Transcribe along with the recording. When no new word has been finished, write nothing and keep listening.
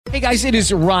Hey guys, it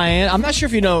is Ryan. I'm not sure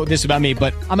if you know this about me,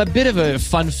 but I'm a bit of a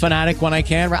fun fanatic when I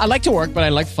can. I like to work, but I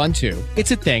like fun too.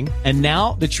 It's a thing. And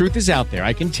now the truth is out there.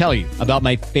 I can tell you about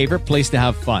my favorite place to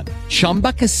have fun.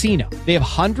 Chumba Casino. They have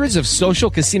hundreds of social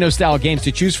casino style games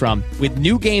to choose from with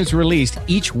new games released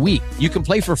each week. You can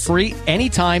play for free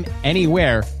anytime,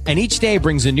 anywhere. And each day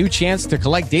brings a new chance to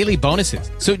collect daily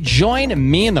bonuses. So join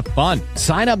me in the fun.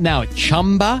 Sign up now at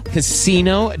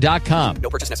ChumbaCasino.com. No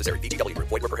purchase necessary. BDPA.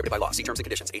 Void where prohibited by law. See terms and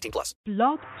conditions. 18+.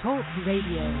 Blog Talk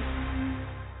Radio.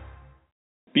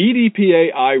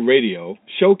 BDPA iRadio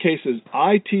showcases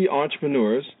IT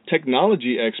entrepreneurs,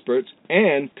 technology experts,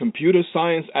 and computer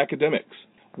science academics.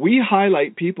 We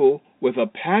highlight people with a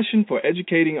passion for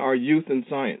educating our youth in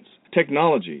science,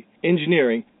 technology,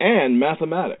 engineering, and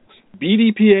mathematics.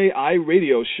 BDPA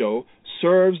iRadio show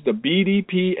serves the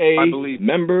BDPA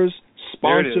members,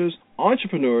 sponsors,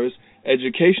 entrepreneurs,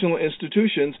 educational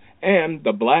institutions, and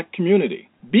the Black community.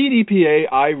 BDPA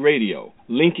iRadio,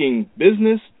 linking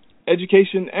business,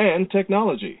 education, and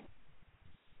technology.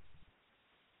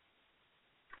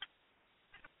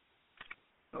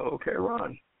 Okay,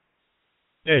 Ron.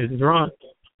 Hey, this is Ron.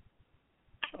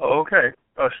 Okay,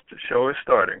 the show is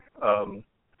starting.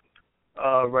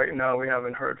 Right now we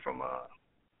haven't heard from,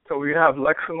 so we have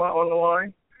Lexima on the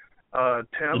line,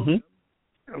 Tim,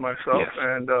 and myself, yes.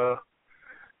 And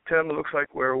Tim, it looks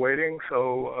like we're waiting,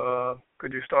 so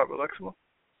could you start with Lexima?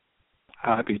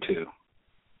 Happy to.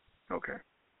 Okay.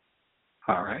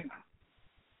 All right.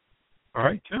 All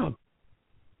right, Tim.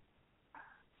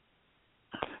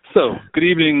 So, good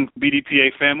evening,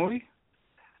 BDPA family.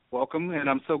 Welcome, and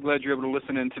I'm so glad you're able to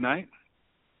listen in tonight.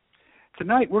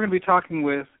 Tonight, we're going to be talking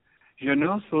with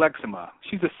Janos Lexima.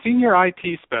 She's a senior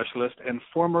IT specialist and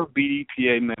former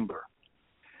BDPA member.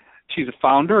 She's a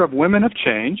founder of Women of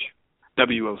Change,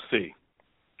 WOC.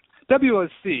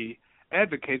 WOC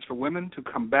advocates for women to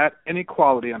combat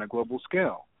inequality on a global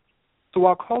scale. So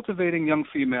while cultivating young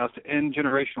females to end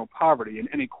generational poverty and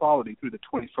inequality through the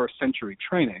 21st century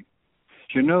training,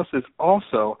 Janos is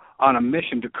also on a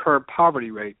mission to curb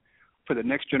poverty rate for the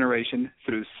next generation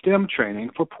through STEM training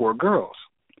for poor girls.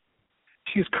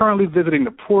 She is currently visiting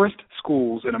the poorest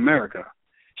schools in America.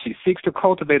 She seeks to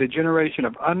cultivate a generation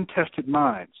of untested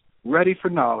minds, ready for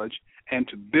knowledge, and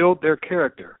to build their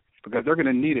character, because they're going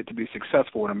to need it to be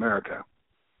successful in America.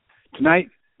 Tonight,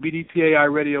 BDPA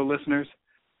iRadio listeners,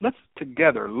 let's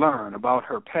together learn about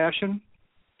her passion,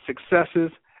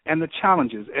 successes, and the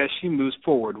challenges as she moves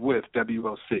forward with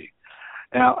WOC.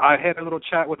 Now, I had a little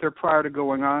chat with her prior to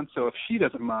going on, so if she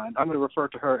doesn't mind, I'm going to refer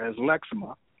to her as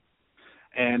Lexima.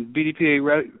 And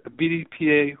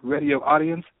BDPA radio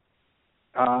audience,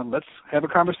 let's have a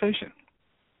conversation.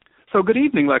 So good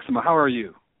evening, Lexima. How are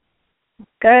you?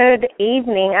 Good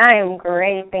evening. I am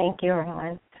great. Thank you,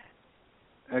 Ron.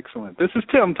 Excellent. This is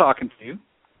Tim talking to you.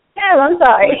 Yeah, I'm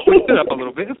sorry. Let's it up a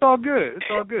little bit. It's all good.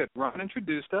 It's all good. Ron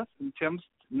introduced us, and Tim's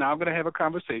now going to have a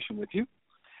conversation with you.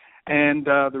 And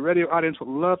the radio audience would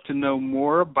love to know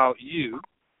more about you.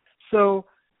 So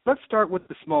let's start with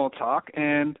the small talk.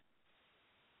 And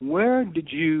where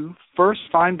did you first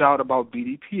find out about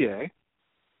BDPA?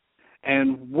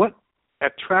 And what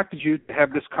attracted you to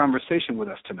have this conversation with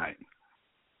us tonight?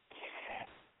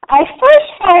 I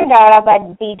first found out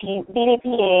about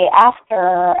BDPA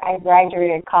after I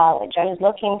graduated college. I was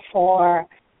looking for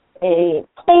a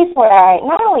place where I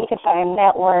not only could find a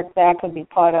network that I could be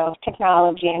part of,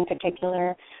 technology in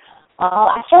particular.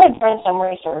 I started doing some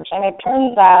research, and it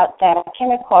turns out that I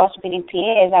came across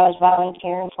BDPA as I was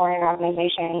volunteering for an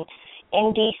organization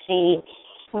in D.C.,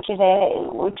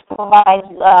 which provides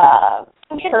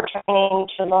computer training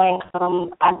to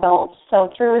low-income adults. So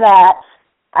through that,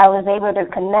 I was able to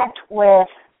connect with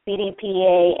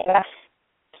BDPA, and I've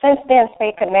since then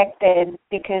stayed connected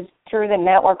because through the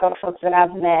network of folks that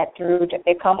I've met through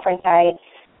the conference I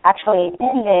actually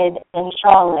attended in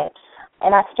Charlotte,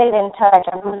 and I stayed in touch.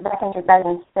 I moved back in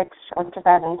 2006 or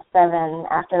 2007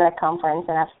 after that conference,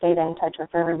 and I've stayed in touch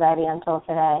with everybody until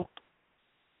today.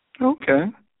 Okay.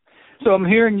 So I'm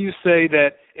hearing you say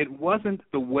that it wasn't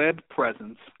the web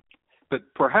presence, but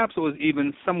perhaps it was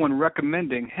even someone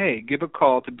recommending, hey, give a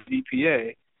call to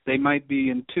BDPA. They might be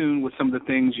in tune with some of the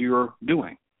things you're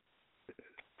doing.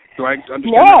 Do I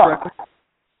understand that correctly?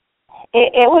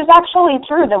 It was actually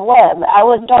through the web. I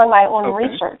was doing my own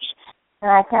research,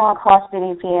 and I came across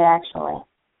BDPA actually.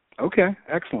 Okay,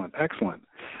 excellent, excellent.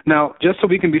 Now, just so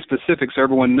we can be specific so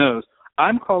everyone knows,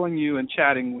 I'm calling you and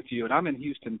chatting with you, and I'm in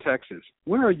Houston, Texas.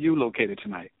 Where are you located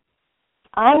tonight?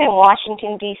 I'm in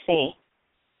Washington, D.C.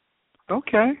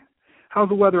 Okay. How's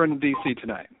the weather in D.C.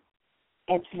 tonight?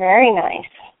 It's very nice.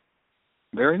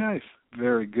 Very nice.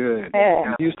 Very good. Yeah.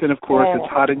 In Houston, of course, Yeah.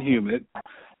 it's hot and humid,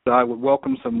 so I would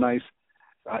welcome some nice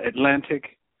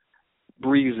Atlantic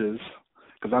breezes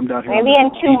because I'm down here. Maybe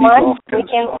in 2 months we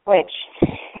can switch.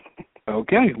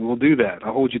 Okay, we'll do that.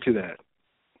 I'll hold you to that.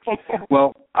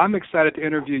 Well, I'm excited to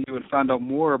interview you and find out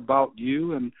more about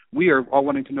you, and we are all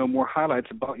wanting to know more highlights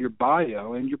about your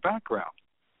bio and your background.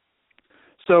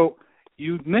 So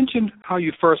you mentioned how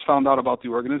you first found out about the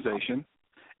organization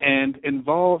and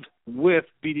involved with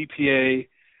BDPA,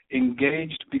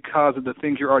 engaged because of the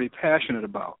things you're already passionate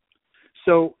about.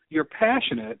 So you're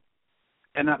passionate,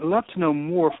 and I'd love to know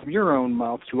more from your own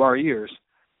mouth to our ears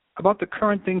about the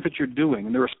current things that you're doing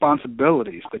and the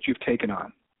responsibilities that you've taken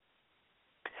on.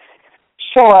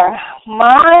 Sure.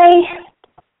 My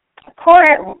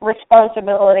current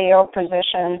responsibility or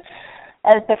position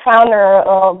as the founder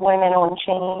of Women on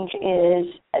Change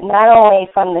is not only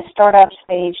from the startup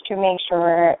stage to make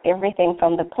sure everything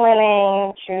from the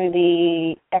planning to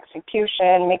the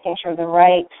execution, making sure the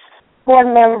right board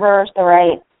members, the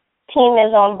right team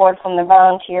is on board from the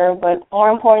volunteer, but more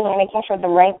importantly, making sure the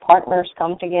right partners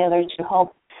come together to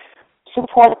help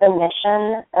support the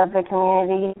mission of the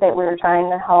community that we're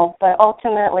trying to help. But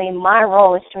ultimately, my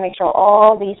role is to make sure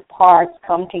all these parts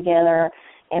come together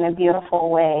in a beautiful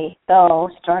way, though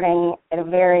starting in a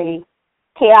very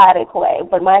chaotic way.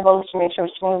 But my goal is to make sure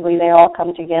smoothly they all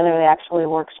come together, they actually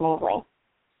work smoothly.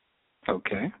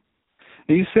 Okay.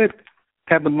 And you said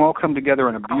have them all come together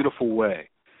in a beautiful way.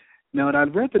 Now, and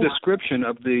I've read the description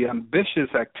of the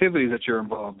ambitious activities that you're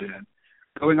involved in,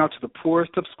 going out to the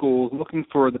poorest of schools, looking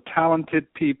for the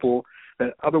talented people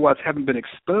that otherwise haven't been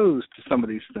exposed to some of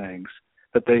these things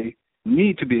that they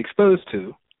need to be exposed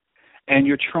to, and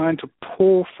you're trying to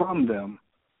pull from them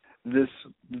this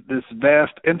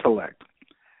vast intellect.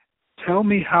 Tell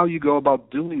me how you go about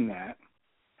doing that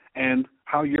and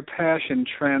how your passion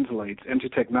translates into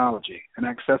technology and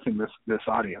accessing this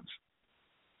audience.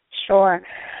 Sure.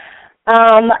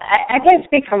 I can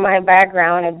speak from my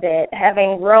background a bit.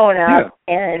 Having grown up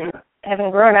and having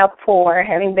grown up poor,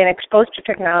 having been exposed to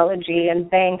technology and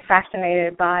being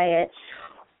fascinated by it,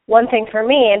 one thing for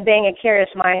me, and being a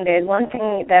curious-minded, one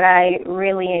thing that I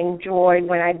really enjoyed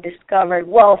when I discovered,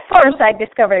 well, first I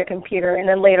discovered a computer, and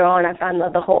then later on I found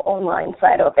the whole online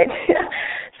side of it.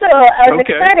 So I was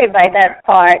excited by that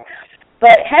part.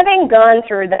 But having gone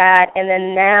through that and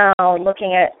then now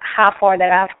looking at how far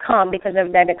that I've come because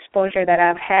of that exposure that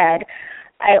I've had,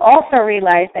 I also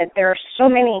realized that there are so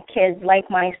many kids like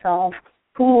myself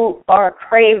who are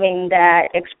craving that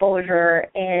exposure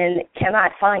and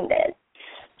cannot find it.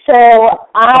 So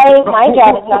my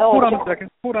job is not only...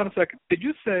 Hold on a second. Did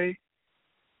you say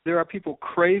there are people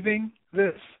craving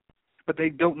this, but they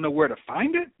don't know where to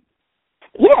find it?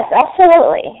 Yes,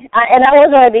 absolutely. And I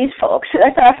was one of these folks.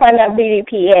 That's how I found out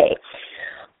BDPA.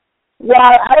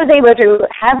 While I was able to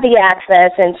have the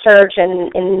access and search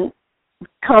and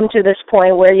come to this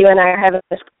point where you and I are having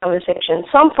this conversation,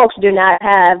 some folks do not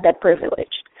have that privilege.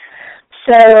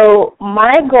 So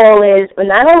my goal is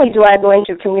not only do I go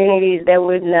into communities that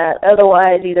would not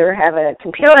otherwise either have a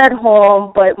computer at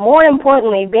home, but more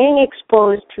importantly, being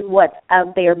exposed to what's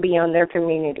out there beyond their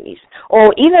communities or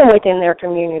even within their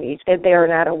communities that they are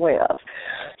not aware of.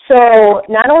 So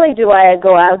not only do I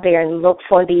go out there and look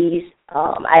for these,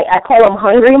 I call them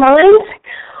hungry minds,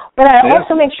 but I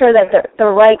also make sure that the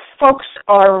right folks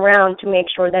are around to make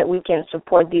sure that we can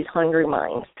support these hungry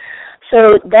minds. So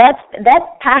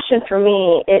that passion for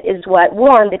me is what,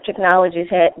 one, the technology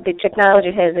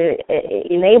has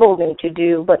enabled me to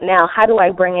do, but now how do I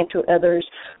bring it to others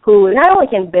who not only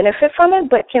can benefit from it,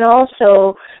 but can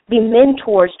also be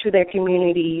mentors to their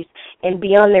communities and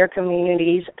beyond their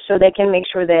communities so they can make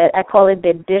sure that, I call it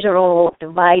the digital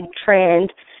divide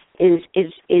trend, is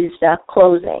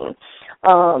closing.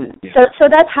 So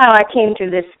that's how I came to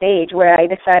this stage where I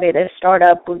decided a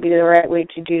startup would be the right way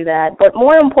to do that. But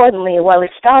more importantly, while a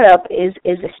startup is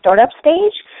a startup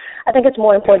stage, I think it's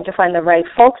more important to find the right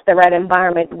folks, the right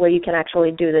environment where you can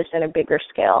actually do this in a bigger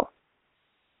scale.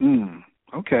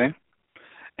 Okay.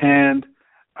 And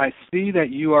I see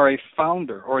that you are a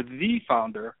founder or the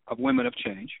founder of Women of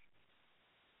Change.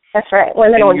 That's right.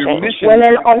 Women on Change.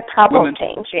 Women on top of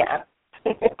change, yeah.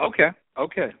 Okay.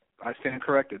 I stand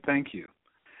corrected. Thank you.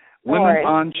 Women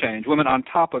on change, women on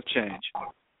top of change.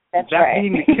 That's that right.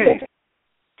 Being the case,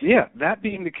 that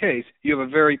being the case, you have a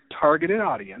very targeted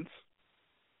audience.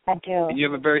 I do. And you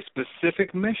have a very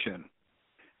specific mission.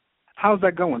 How's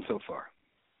that going so far?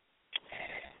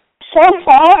 So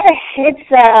far,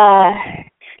 it's,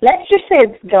 let's just say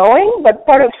it's going, but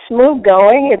part of smooth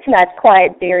going, it's not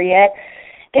quite there yet.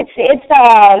 It's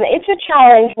a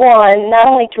challenge, one, not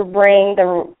only to bring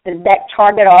that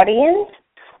target audience,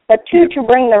 but two, to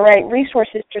bring the right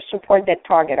resources to support that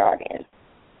target audience.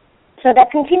 So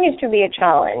that continues to be a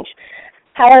challenge.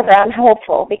 However, I'm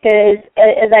hopeful because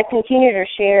as I continue to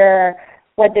share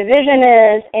what the vision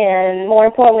is and, more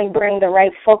importantly, bring the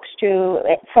right folks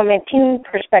from a team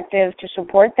perspective to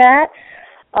support that,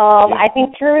 I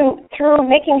think through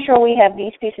making sure we have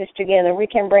these pieces together, we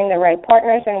can bring the right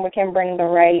partners and we can bring the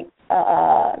right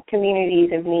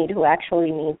communities of need who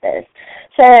actually need this.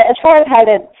 So as far as how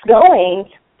that's going,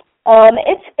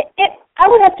 I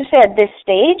would have to say at this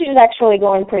stage is actually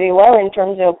going pretty well in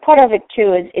terms of part of it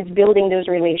too is building those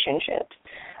relationships.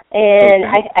 And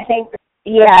I think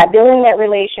building that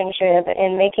relationship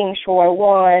and making sure,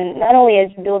 one, not only as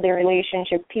you build the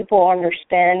relationship, people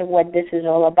understand what this is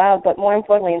all about, but more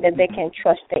importantly, that they can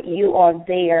trust that you are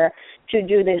there to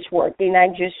do this work. They're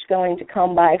not just going to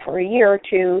come by for a year or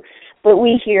two, but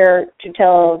we're here to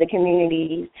tell the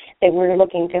communities that we're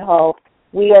looking to help.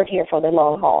 We are here for the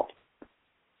long haul.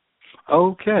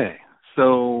 Okay.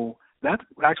 So that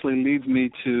actually leads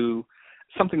me to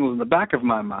something that was in the back of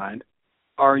my mind.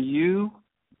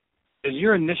 Is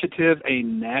your initiative a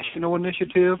national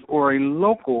initiative or a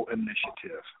local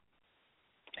initiative?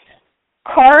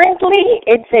 Currently,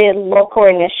 it's a local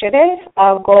initiative.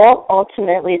 Our goal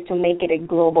ultimately is to make it a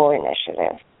global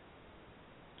initiative.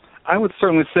 I would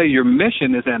certainly say your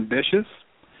mission is ambitious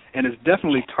and is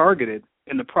definitely targeted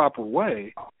in the proper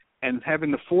way. And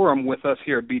having the forum with us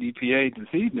here at BDPA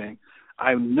this evening,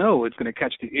 I know it's going to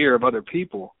catch the ear of other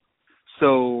people.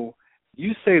 So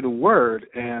you say the word,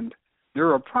 and there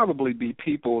will probably be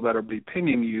people that will be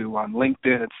pinging you on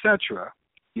LinkedIn, etc.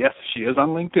 Yes, she is on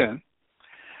LinkedIn,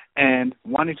 and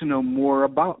wanting to know more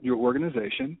about your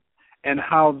organization and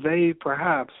how they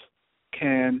perhaps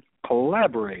can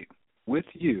collaborate with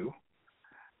you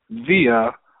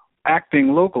via acting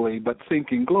locally but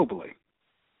thinking globally.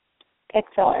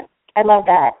 Excellent. I love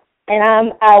that.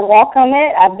 And I welcome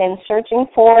it. I've been searching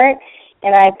for it,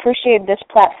 and I appreciate this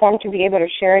platform to be able to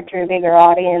share it to a bigger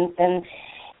audience.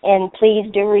 And please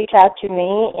do reach out to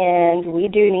me, and we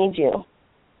do need you.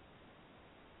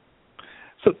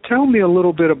 So tell me a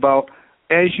little bit about,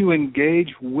 as you engage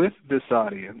with this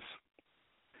audience,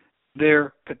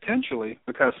 there potentially,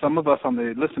 because some of us on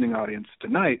the listening audience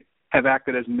tonight have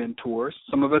acted as mentors,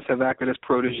 some of us have acted as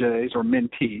proteges or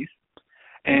mentees,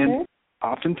 and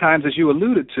oftentimes, as you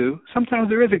alluded to, sometimes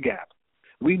there is a gap.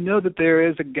 We know that there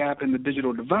is a gap in the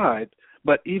digital divide,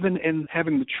 but even in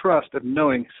having the trust of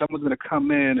knowing someone's going to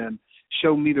come in and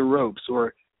show me the ropes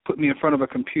or put me in front of a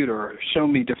computer or show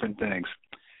me different things.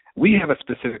 We have a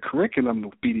specific curriculum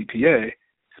with BDPA,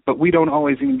 but we don't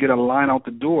always even get a line out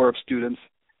the door of students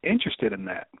interested in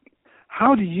that.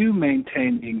 How do you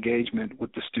maintain the engagement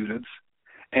with the students,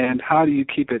 and how do you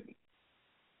keep it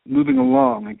moving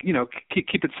along and,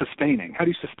 keep it sustaining? How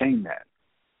do you sustain that?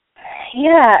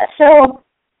 Yeah, so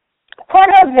part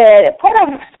of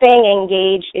staying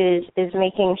engaged is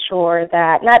making sure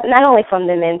that not only from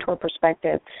the mentor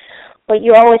perspective, but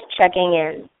you're always checking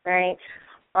in, right?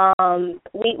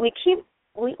 We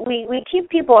keep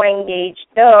people engaged,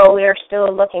 though we are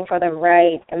still looking for the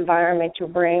right environment to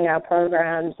bring our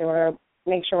programs or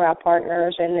make sure our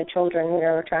partners and the children we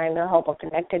are trying to help are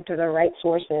connected to the right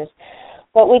sources.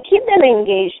 But we keep them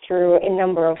engaged through a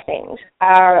number of things.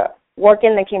 Our work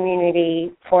in the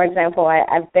community, for example,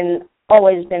 I've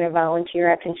always been a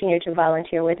volunteer. I continue to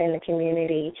volunteer within the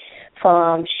community,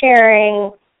 from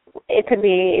sharing, it could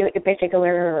be a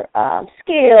particular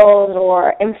skills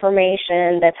or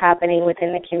information that's happening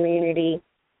within the community.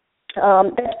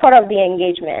 That's part of the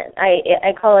engagement.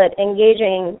 I call it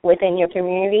engaging within your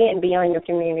community and beyond your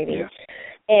community. Yeah.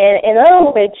 And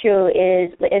another way, too,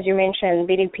 is, as you mentioned,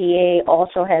 BDPA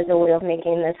also has a way of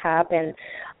making this happen.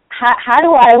 How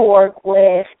do I work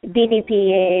with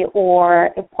BDPA or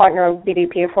a partner of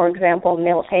BDPA, for example,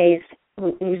 Mills Hayes,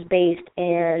 who's based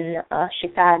in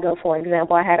Chicago, for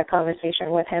example? I had a conversation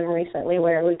with him recently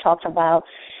where we talked about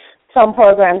some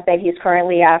programs that he's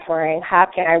currently offering. How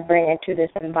can I bring it to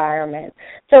this environment?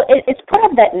 So it's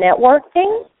part of that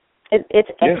networking. It's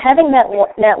having that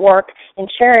network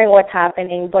and sharing what's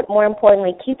happening, but more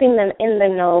importantly, keeping them in the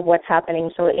know of what's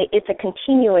happening. So it's a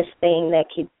continuous thing that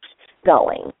keeps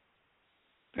going.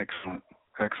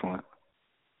 Excellent.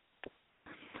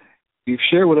 You've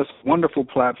shared with us a wonderful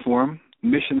platform,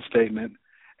 mission statement,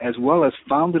 as well as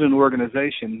founded an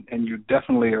organization, and you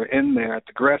definitely are in there at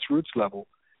the grassroots level,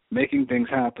 making things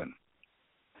happen.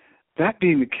 That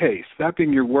being the case, that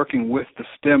being you're working with the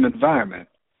STEM environment,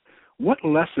 what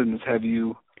lessons have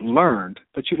you learned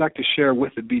that you'd like to share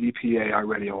with the BDPA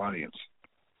iRadio audience?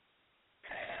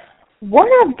 one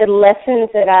of the lessons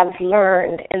that I've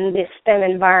learned in this STEM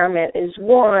environment is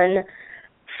one,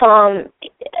 from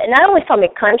not only from the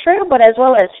country, but as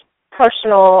well as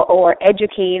personal or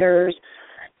educators,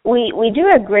 we do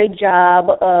a great job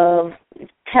of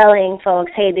telling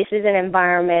folks, hey, this is an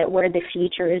environment where the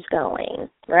future is going,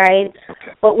 right?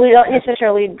 Okay. But we don't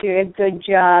necessarily do a good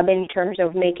job in terms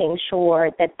of making sure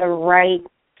that the right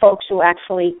folks who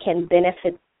actually can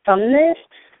benefit from this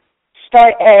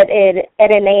start at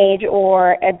an age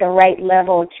or at the right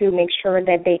level to make sure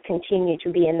that they continue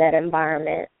to be in that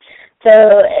environment. So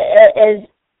as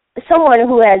someone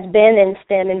who has been in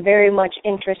STEM and very much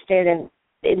interested in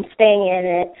staying in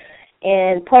it,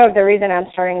 and part of the reason I'm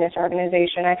starting this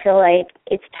organization, I feel like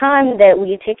it's time that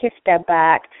we take a step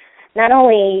back, not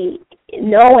only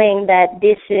knowing that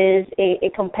this is a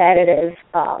competitive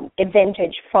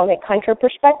advantage from a country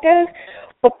perspective,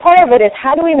 but part of it is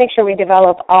how do we make sure we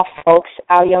develop our folks,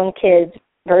 our young kids,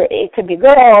 or it could be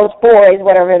girls, boys,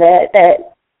 whatever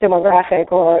that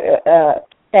demographic or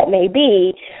that may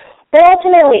be, but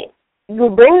ultimately you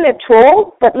bring the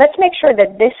tool, but let's make sure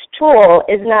that this tool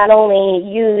is not only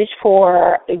used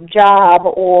for a job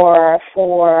or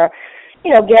for,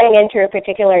 getting into a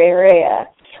particular area,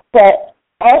 but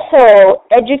also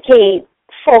educate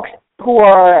folks who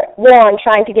are, one,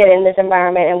 trying to get in this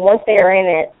environment, and once they are in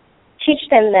it, teach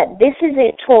them that this is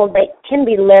a tool that can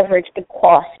be leveraged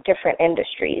across different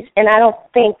industries. And I don't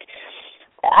think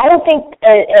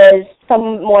as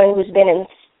someone who's been in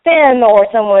STEM or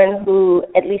someone who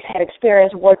at least had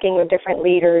experience working with different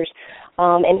leaders,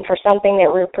 and for something that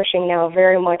we're pushing now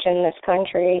very much in this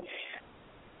country,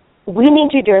 we need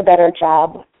to do a better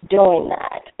job doing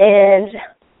that. And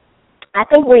I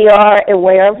think we are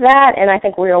aware of that, and I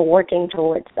think we are working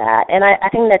towards that. And I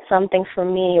think that's something for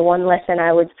me, one lesson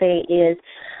I would say is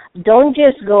don't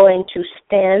just go into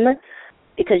STEM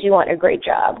because you want a great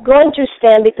job. Go into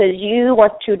STEM because you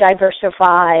want to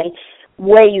diversify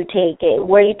where you take it,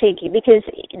 because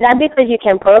not because you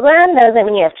can program doesn't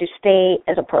mean you have to stay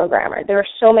as a programmer. There are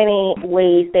so many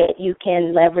ways that you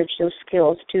can leverage those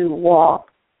skills to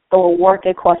work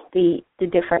across the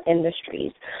different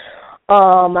industries.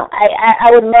 I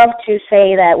would love to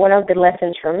say that one of the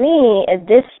lessons for me at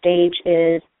this stage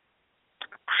is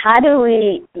how do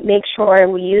we make sure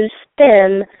we use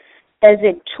STEM as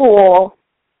a tool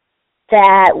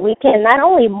that we can not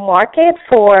only market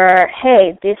for,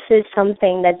 hey, this is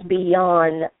something that's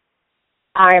beyond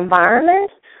our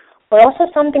environment, but also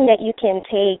something that you can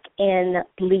take and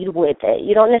lead with it.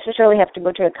 You don't necessarily have to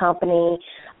go to a company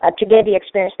to get the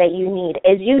experience that you need.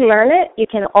 As you learn it, you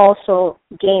can also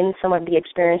gain some of the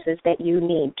experiences that you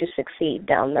need to succeed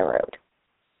down the road.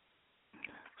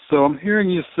 So I'm hearing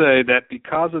you say that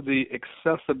because of the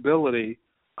accessibility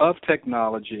of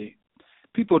technology,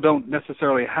 people don't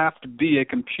necessarily have to be a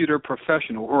computer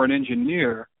professional or an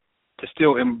engineer to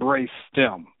still embrace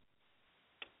STEM.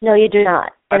 No, you do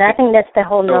not. And I think that's the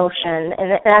whole notion.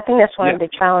 And I think that's one of the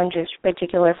challenges,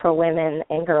 particularly for women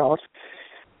and girls.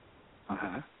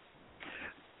 Uh-huh.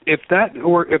 If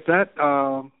that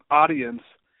audience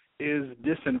is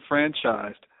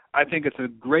disenfranchised, I think it's a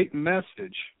great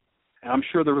message, and I'm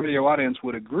sure the radio audience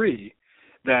would agree,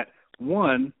 that,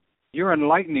 one, you're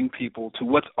enlightening people to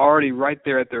what's already right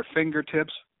there at their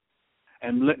fingertips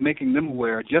and making them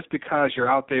aware just because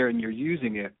you're out there and you're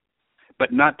using it,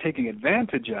 but not taking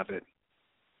advantage of it.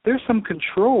 There's some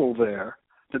control there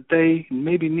that they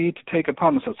maybe need to take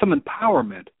upon themselves, some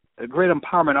empowerment, a great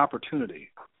empowerment opportunity.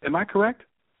 Am I correct?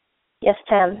 Yes,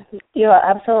 Tim. You are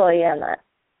absolutely on that.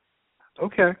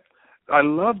 Okay. I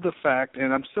love the fact,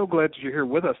 and I'm so glad that you're here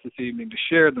with us this evening to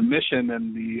share the mission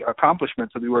and the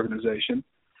accomplishments of the organization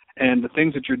and the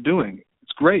things that you're doing.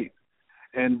 It's great.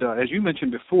 And as you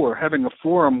mentioned before, having a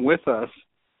forum with us,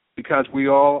 because we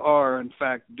all are, in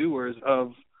fact, doers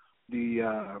of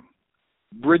the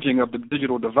bridging of the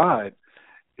digital divide,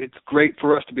 it's great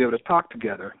for us to be able to talk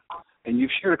together. And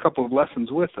you've shared a couple of lessons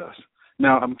with us.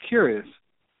 Now, I'm curious,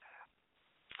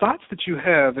 thoughts that you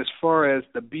have as far as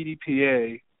the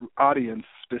BDPA audience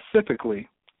specifically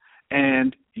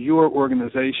and your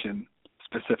organization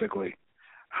specifically.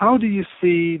 How do you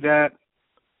see that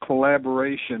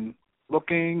collaboration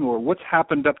looking, or what's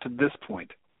happened up to this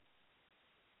point?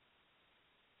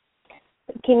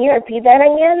 Can you repeat that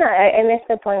again? I missed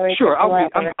the point where you Sure,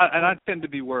 and I tend to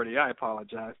be wordy. I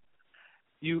apologize.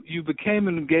 You became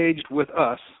engaged with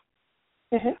us.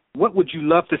 Mm-hmm. What would you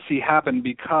love to see happen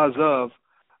because of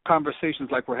conversations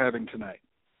like we're having tonight?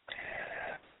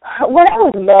 What I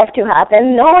would love to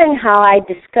happen, knowing how I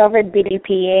discovered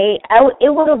BDPA,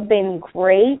 it would have been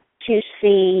great to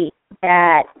see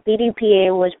that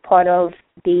BDPA was part of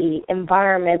the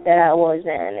environment that I was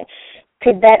in.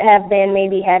 Could that have been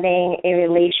maybe having a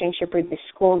relationship with the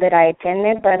school that I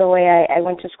attended? By the way, I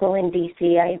went to school in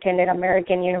D.C. I attended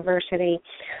American University,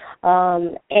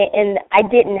 and I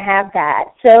didn't have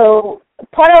that. So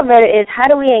part of it is, how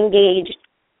do we engage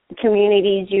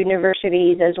communities,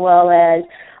 universities, as well as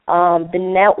the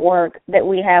network that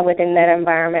we have within that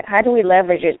environment? How do we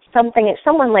leverage it?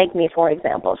 Someone like me, for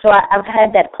example. So I've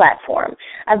had that platform.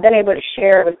 I've been able to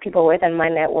share with people within my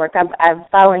network. I've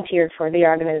volunteered for the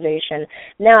organization.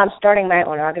 Now I'm starting my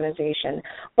own organization.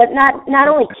 But not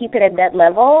only keep it at that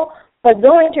level, but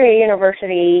going to a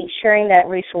university, sharing that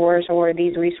resource or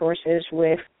these resources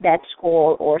with that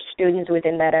school or students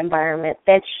within that environment,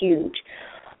 that's huge.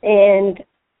 And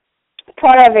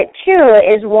part of it,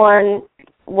 too, is one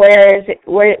where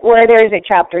there is a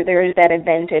chapter, there is that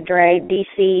advantage, right?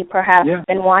 D.C., perhaps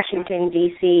in Washington,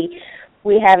 D.C.,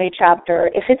 we have a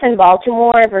chapter. If it's in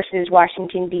Baltimore versus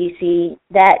Washington, D.C.,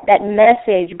 that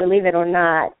message, believe it or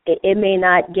not, it may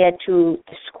not get to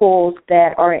the schools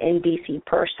that are in D.C.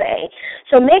 per se.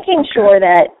 So making sure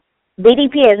that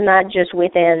BDPA is not just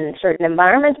within certain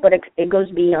environments, but it goes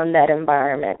beyond that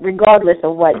environment, regardless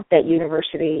of what that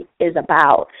university is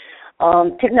about.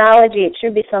 Technology, it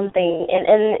should be something,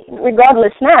 and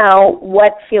regardless now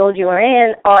what field you're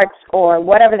in, arts or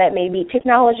whatever that may be,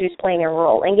 technology is playing a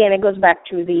role. Again, it goes back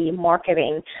to the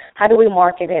marketing. How do we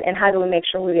market it, and how do we make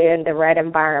sure we're in the right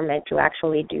environment to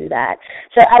actually do that?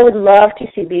 So I would love to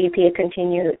see BDPA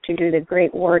continue to do the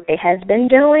great work it has been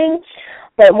doing,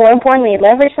 but more importantly,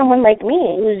 leverage someone like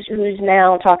me who's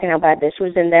now talking about this,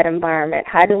 who's in that environment.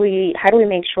 How do we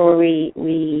make sure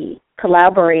we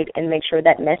collaborate and make sure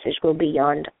that message go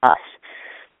beyond us?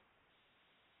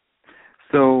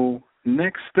 So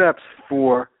next steps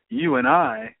for you and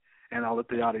I'll let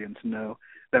the audience know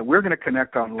that we're going to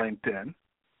connect on LinkedIn,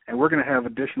 and we're going to have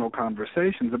additional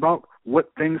conversations about what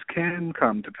things can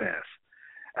come to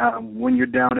pass. When you're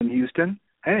down in Houston,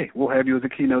 hey, we'll have you as a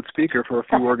keynote speaker for a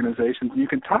few organizations, and you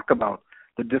can talk about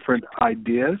the different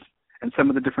ideas and some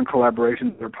of the different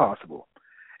collaborations that are possible,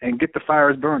 and get the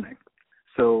fires burning.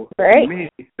 So for me,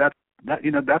 that's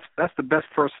the best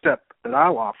first step that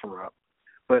I'll offer up.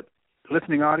 But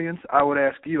listening audience, I would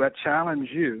ask you, I challenge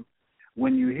you,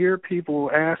 when you hear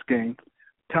people asking,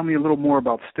 tell me a little more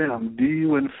about STEM, do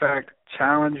you in fact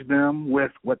challenge them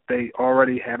with what they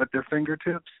already have at their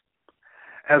fingertips?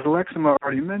 As Alexima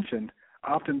already mentioned,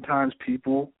 oftentimes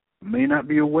people may not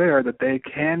be aware that they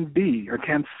can be or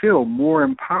can feel more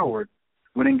empowered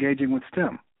when engaging with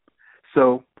STEM.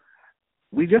 So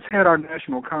we just had our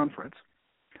national conference,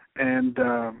 and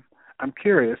I'm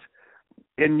curious,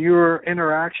 in your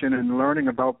interaction and learning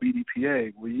about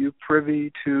BDPA, were you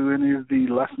privy to any of the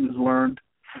lessons learned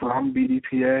from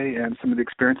BDPA and some of the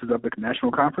experiences of the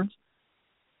national conference?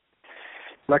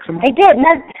 Lexima? I did,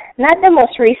 not the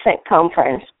most recent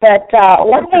conference, but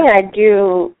one thing I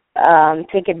do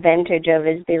take advantage of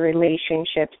is the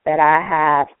relationships that I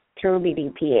have through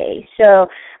BDPA. So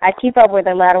I keep up with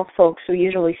a lot of folks who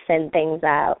usually send things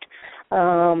out.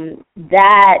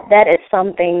 That is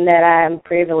something that I'm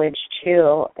privileged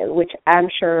to, which I'm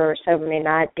sure some may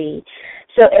not be.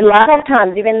 So a lot of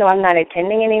times, even though I'm not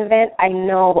attending an event, I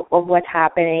know of what's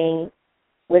happening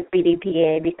with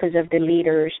BDPA because of the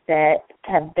leaders that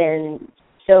have been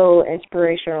so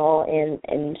inspirational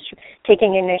in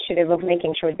taking initiative of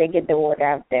making sure they get the word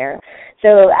out there.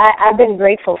 So I've been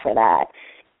grateful for that.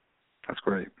 That's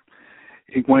great.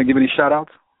 You want to give any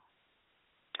shout-outs?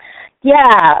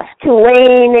 Yeah, to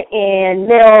Wayne and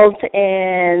Milt,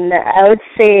 and I would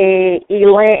say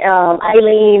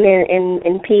Eileen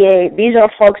in PA. These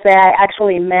are folks that I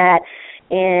actually met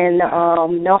in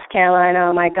North Carolina,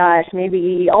 oh my gosh,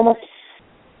 maybe almost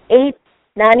 8-9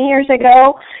 years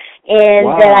ago, and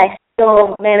wow. That I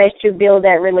still managed to build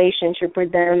that relationship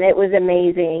with them. It was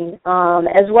amazing.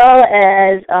 As well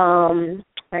as,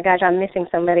 my gosh, I'm missing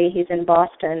somebody. He's in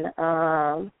Boston.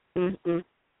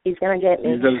 He's going to get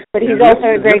me. But he's also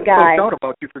a great guy. I thought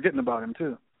about you forgetting about him,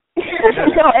 too. No,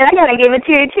 and I got to give it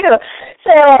to you, too.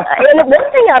 So, and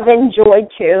one thing I've enjoyed,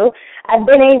 too, I've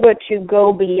been able to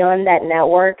go beyond that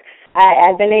network.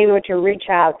 I've been able to reach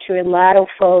out to a lot of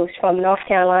folks from North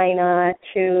Carolina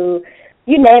to,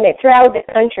 you name it, throughout the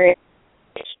country.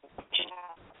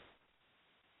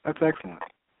 That's excellent.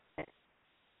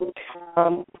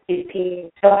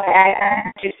 So I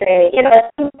have to say,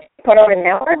 it's part of a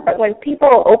network, but when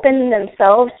people open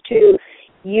themselves to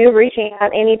you reaching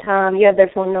out anytime, you have their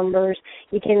phone numbers,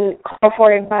 you can call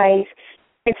for advice.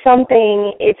 It's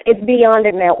something, it's beyond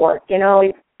a network,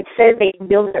 It says they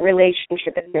build a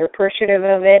relationship and they're appreciative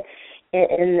of it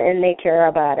and they care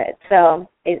about it. So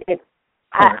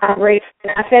I'm grateful.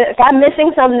 If I'm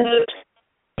missing something,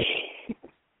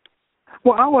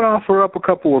 Well, I would offer up a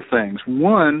couple of things.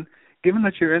 One, given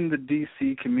that you're in the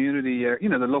D.C. community,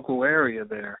 the local area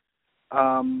there,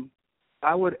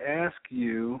 I would ask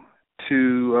you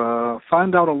to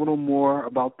find out a little more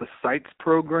about the SITES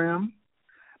program,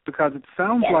 because it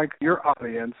sounds like your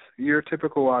audience, your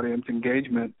typical audience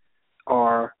engagement,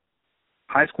 are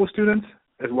high school students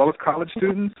as well as college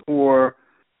students, or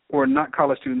not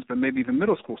college students, but maybe even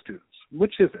middle school students.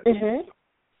 Which is it? Mm-hmm.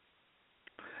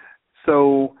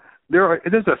 So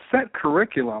there's a set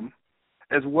curriculum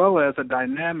as well as a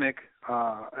dynamic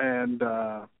and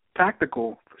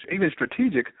tactical, even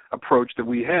strategic approach that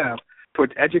we have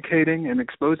towards educating and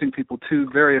exposing people to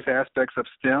various aspects of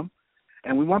STEM.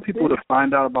 And we want people to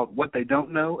find out about what they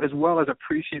don't know, as well as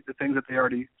appreciate the things that they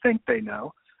already think they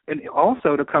know, and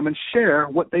also to come and share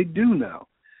what they do know.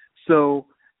 So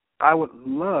I would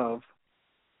love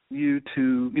you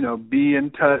to, be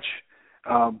in touch,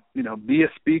 be a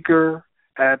speaker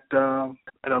at a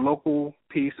local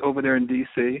piece over there in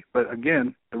D.C. But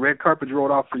again, the red carpet's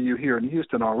rolled off for you here in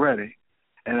Houston already.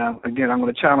 And again, I'm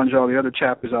going to challenge all the other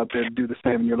chapters out there to do the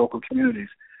same in your local communities.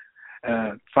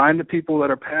 Find the people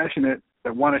that are passionate,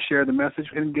 that want to share the message,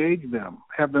 engage them.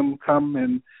 Have them come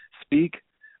and speak,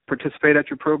 participate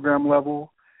at your program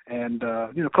level, and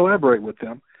collaborate with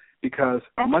them. Because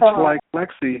much like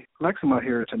Lexima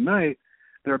here tonight,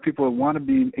 there are people that want to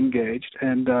be engaged.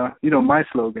 And, my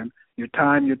slogan, your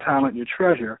time, your talent, your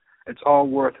treasure, it's all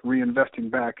worth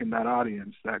reinvesting back in that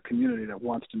audience, that community that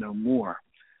wants to know more.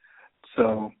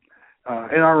 So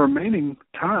in our remaining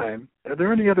time, are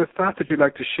there any other thoughts that you'd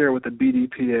like to share with the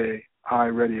BDPA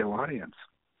iRadio audience?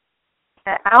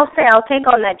 I'll take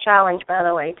on that challenge, by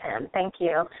the way, Tim. Thank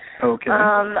you. Okay.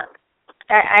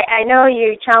 I know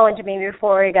you challenged me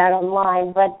before we got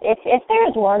online, but if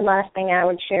there's one last thing I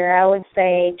would share, I would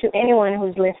say to anyone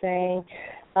who's listening,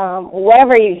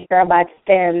 whatever you hear about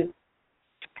STEM,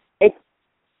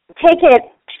 take it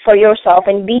for yourself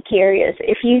and be curious.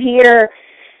 If you hear,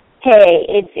 hey,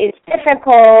 it's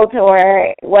difficult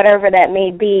or whatever that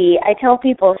may be, I tell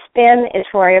people STEM is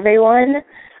for everyone,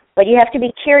 but you have to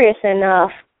be curious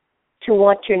enough to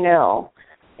want to know.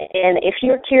 And if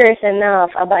you're curious enough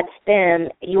about STEM,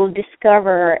 you'll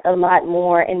discover a lot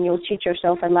more, and you'll teach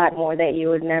yourself a lot more that you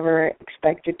would never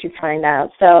expected to find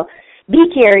out. So be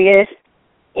curious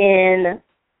and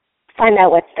find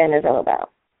out what STEM is all about.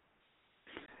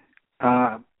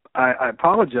 I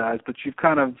apologize, but you've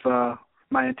kind of,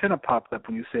 my antenna popped up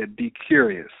when you said be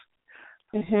curious.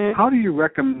 Mm-hmm. How do you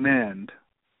recommend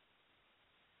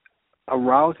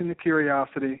arousing the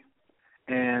curiosity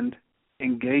and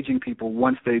engaging people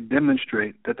once they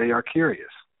demonstrate that they are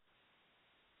curious?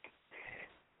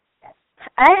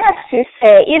 I have to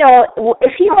say,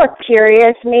 if you are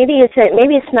curious, maybe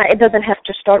it's not. It doesn't have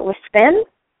to start with STEM,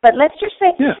 but let's just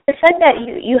say the fact that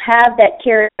you have that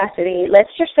curiosity. Let's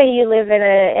just say you live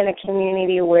in a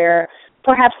community where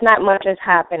perhaps not much is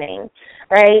happening,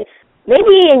 right?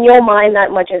 Maybe in your mind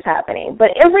not much is happening, but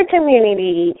every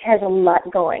community has a lot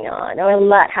going on or a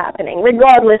lot happening,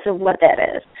 regardless of what that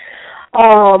is.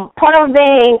 Part of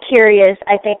being curious,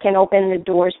 I think, can open the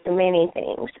doors to many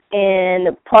things.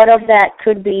 And part of that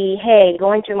could be, hey,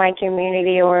 going to my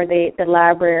community or the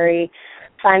library,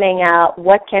 finding out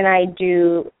what can I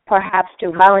do, perhaps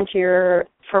to volunteer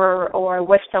for or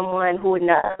with someone who would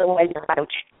not otherwise know how to do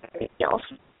anything else.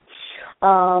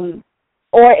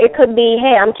 Or it could be,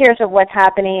 hey, I'm curious of what's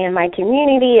happening in my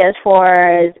community as far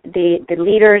as the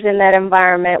leaders in that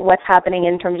environment, what's happening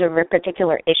in terms of a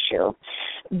particular issue.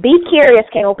 Be curious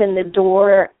can open the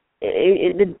door,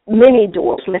 many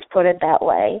doors, let's put it that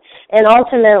way. And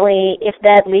ultimately, if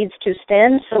that leads to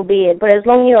STEM, so be it. But as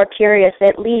long as you are curious,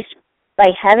 at least by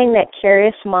having that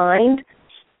curious mind,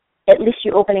 at least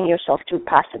you're opening yourself to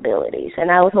possibilities. And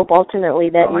I would hope ultimately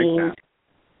that means...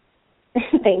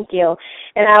 Thank you.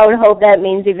 And I would hope that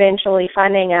means eventually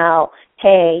finding out,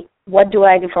 hey, what do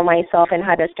I do for myself and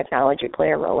how does technology play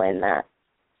a role in that?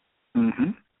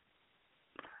 Mm-hmm.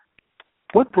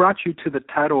 What brought you to the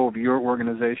title of your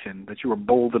organization that you were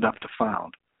bold enough to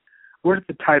found? Where did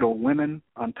the title Women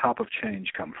on Top of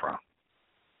Change come from?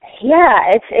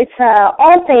 Yeah, it's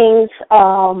all things.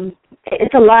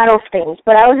 It's a lot of things,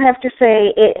 but I would have to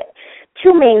say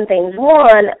two main things.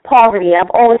 One, poverty. I've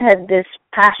always had this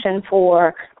passion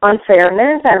for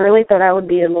unfairness. I really thought I would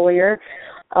be a lawyer.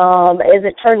 As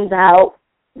it turns out,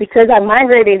 because I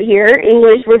migrated here,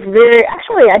 English was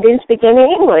I didn't speak any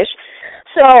English.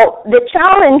 So the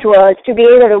challenge was to be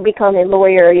able to become a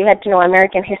lawyer, you had to know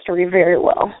American history very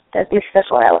well. At least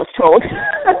that's what I was told.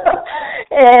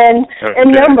 And a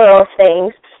number of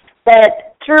things.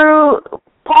 But through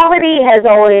poverty has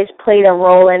always played a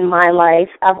role in my life.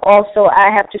 I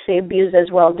have to say, abuse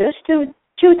as well. Those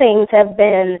two things have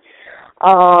been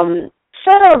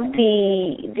sort of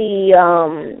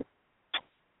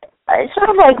sort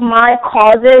of like my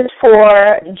causes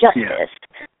for justice,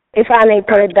 if I may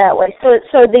put it that way.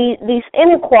 So these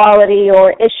inequality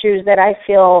or issues that I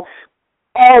feel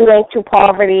all linked to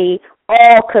poverty,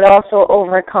 all could also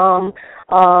overcome,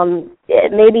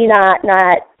 maybe not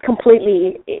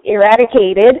completely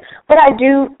eradicated, but I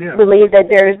do believe that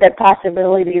there is that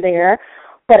possibility there.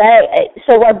 But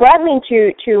so what brought me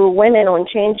to Women on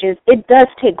Change is it does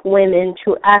take women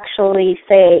to actually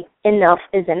say enough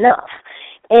is enough.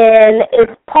 And if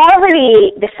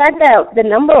poverty, the fact that the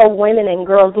number of women and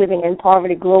girls living in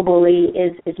poverty globally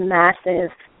is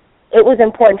massive, it was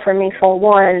important for me, for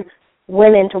one,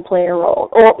 women to play a role,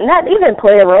 or not even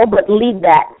play a role, but lead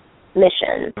that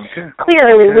mission. Okay.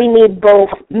 Clearly, we need both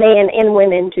men and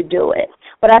women to do it.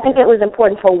 But I think it was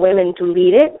important for women to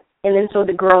lead it, and then so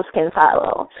the girls can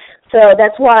follow. So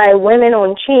that's why Women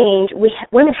on Change,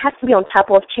 women have to be on top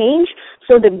of change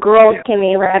so the girls can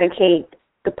eradicate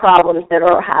the problems that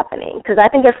are happening. Because I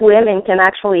think if women can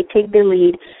actually take the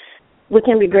lead, we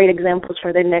can be great examples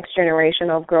for the next generation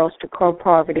of girls to curb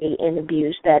poverty and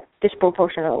abuse that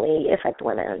disproportionately affect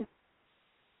women.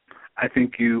 I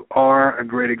think you are a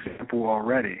great example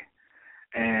already,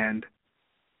 and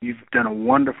you've done a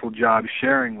wonderful job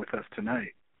sharing with us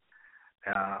tonight.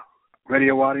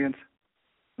 Radio audience,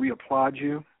 we applaud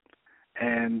you.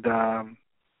 And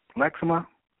Lexima,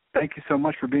 thank you so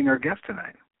much for being our guest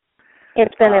tonight.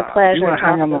 It's been a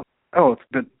pleasure.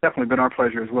 It's definitely been our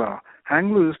pleasure as well.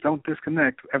 Hang loose, don't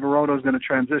disconnect. Everardo's going to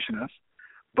transition us.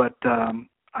 But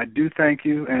I do thank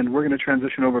you, and we're going to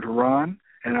transition over to Ron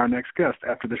and our next guest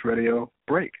after this radio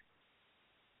break.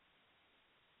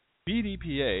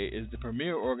 BDPA is the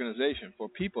premier organization for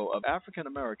people of African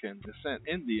American descent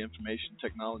in the information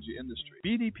technology industry.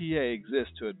 BDPA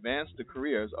exists to advance the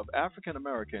careers of African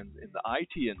Americans in the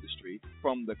IT industry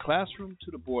from the classroom to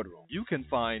the boardroom. You can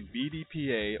find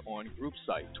BDPA on group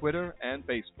site, Twitter, and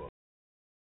Facebook.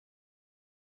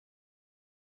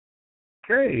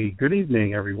 Okay, good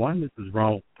evening, everyone. This is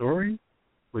Ronald Story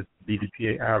with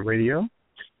BDPA iRadio.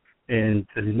 And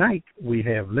tonight we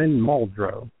have Lynn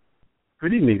Muldrow.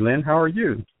 Good evening, Lynn. How are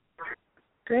you?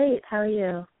 Great. How are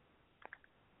you?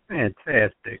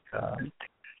 Fantastic.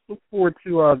 Look forward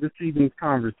to this evening's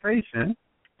conversation.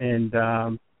 And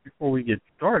before we get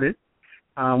started,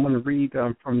 I'm going to read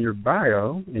from your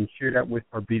bio and share that with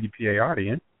our BDPA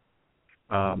audience.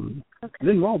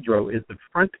 Lynn Muldrow is the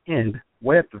front-end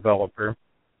web developer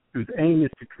whose aim is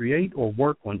to create or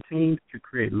work on teams to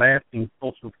create lasting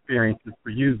social experiences for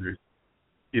users.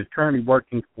 He is currently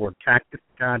working for Cactus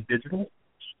Sky Digital,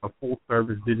 a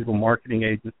full-service digital marketing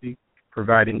agency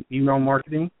providing email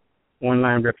marketing,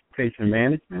 online reputation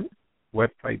management,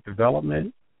 website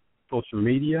development, social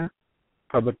media,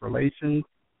 public relations,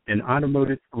 and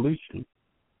automotive solutions.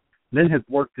 Lynn has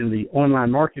worked in the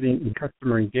online marketing and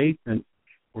customer engagement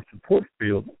or support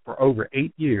field for over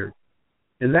 8 years.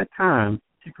 In that time,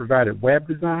 she provided web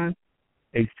design,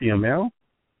 HTML,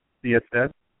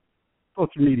 CSS,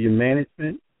 social media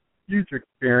management, user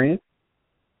experience,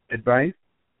 advice,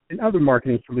 and other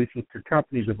marketing solutions to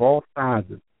companies of all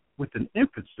sizes, with an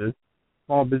emphasis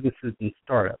small businesses and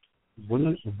startups. One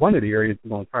of the areas we're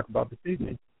going to talk about this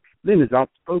evening. Lynn is an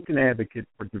outspoken advocate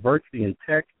for diversity in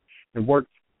tech and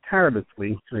works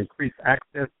tirelessly to increase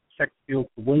access to tech skills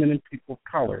for women and people of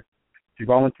color. She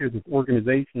volunteers with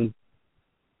organizations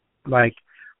like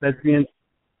Lesbians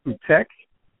Who Tech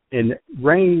and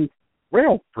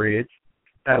Railbridge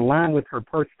that align with her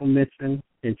personal mission,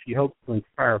 and she hopes to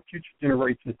inspire future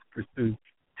generations to pursue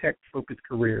tech-focused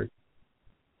careers.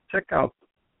 Check out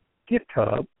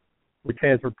GitHub, which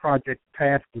has her projects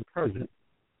past and present.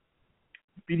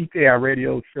 BDPA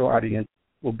radio show audience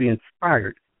will be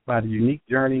inspired by the unique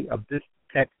journey of this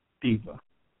tech diva.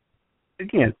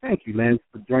 Again, thank you, Lynn,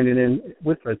 for joining in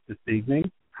with us this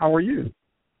evening. How are you?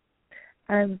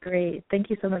 I'm great.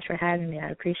 Thank you so much for having me. I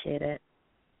appreciate it.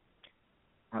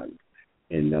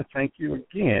 And thank you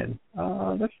again.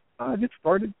 Let's get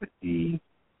started with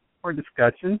our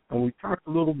discussion. And we talked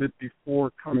a little bit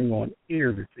before coming on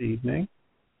air this evening.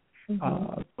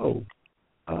 I'm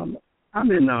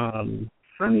in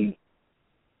sunny,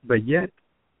 but yet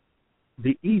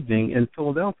the evening in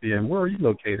Philadelphia. And where are you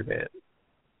located at?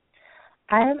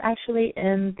 I am actually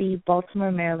in the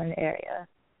Baltimore, Maryland area.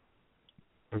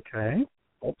 Okay,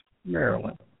 Baltimore,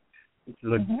 Maryland.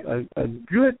 It's a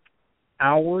good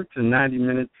hour to 90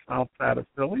 minutes outside of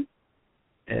Philly.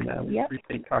 And we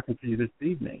appreciate talking to you this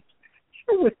evening.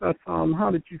 share with us how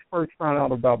did you first find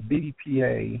out about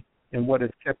BDPA and what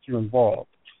has kept you involved?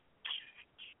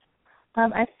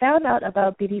 I found out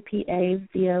about BDPA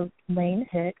via Wayne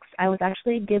Hicks. I was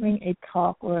actually giving a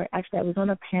talk, or actually I was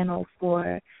on a panel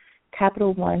for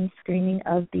Capital One screening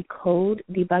of the Code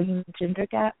Debugging the Gender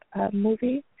Gap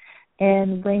movie.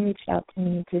 And Wayne reached out to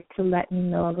me just to let me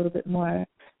know a little bit more,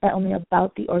 not only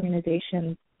about the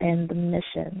organization and the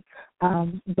mission,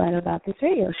 but about this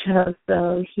radio show.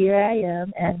 So here I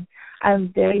am, and I'm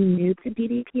very new to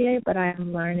BDPA, but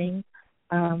I'm learning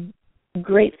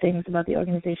great things about the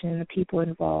organization and the people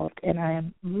involved, and I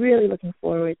am really looking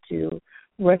forward to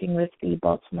working with the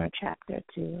Baltimore chapter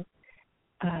to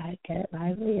get it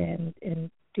lively and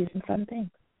do some fun things.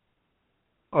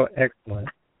 Oh, excellent.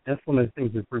 That's one of the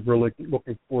things that we're really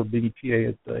looking for, BDPA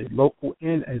as a local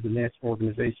and as a national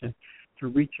organization, to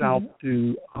reach out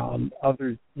to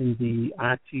others in the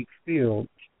IT field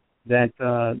that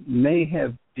may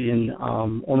have been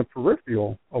on a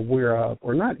peripheral aware of,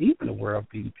 or not even aware of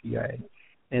BDPA,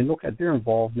 and look at their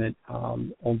involvement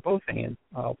on both hands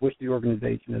with the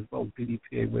organization as well as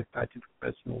BDPA with IT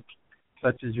professionals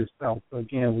such as yourself. So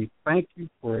again, we thank you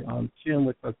for sharing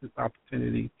with us this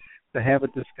opportunity to have a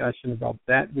discussion about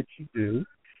that which you do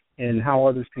and how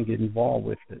others can get involved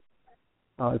with it.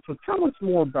 So tell us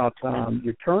more about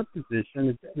your current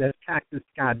position. That's Cactus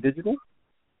Sky Digital.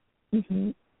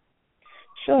 Mm-hmm.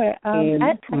 Sure.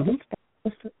 At Cactus Sky,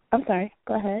 I'm sorry,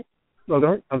 go ahead.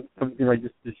 No, I'm going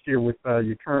to share with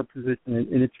your current position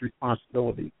and its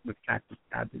responsibilities with Cactus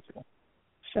Sky Digital.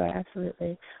 Sure,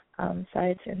 absolutely.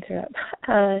 Sorry to interrupt.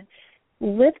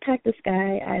 With Cactus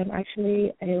Sky, I am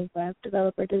actually a web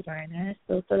developer designer,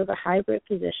 so sort of a hybrid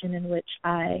position in which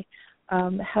I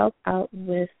help out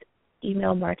with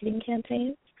email marketing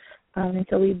campaigns. And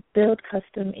so we build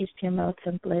custom HTML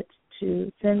templates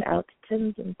to send out to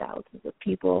tens and thousands of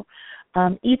people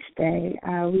each day.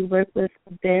 We work with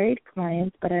varied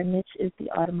clients, but our niche is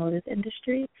the automotive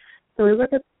industry. So we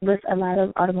work with a lot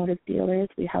of automotive dealers.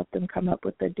 We help them come up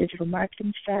with a digital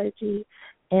marketing strategy,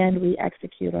 and we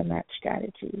execute on that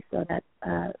strategy. So that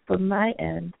from my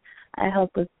end, I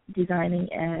help with designing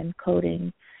and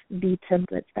coding the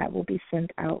templates that will be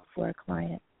sent out for a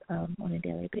client on a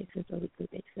daily basis or weekly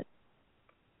basis.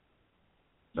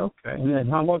 Okay. And then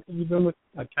how long have you been with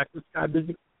Cactus Sky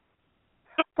Digital?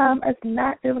 I've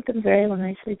not been with them very long.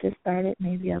 I actually just started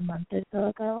maybe a month or so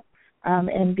ago.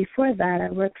 And before that, I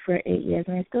worked for 8 years,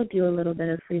 and I still do a little bit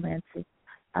of freelancing.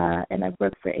 And I've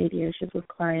worked for 8 years just with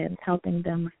clients, helping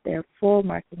them with their full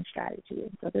marketing strategy.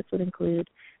 And so this would include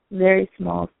very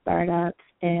small startups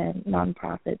and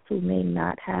nonprofits who may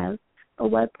not have a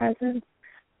web presence.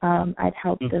 I'd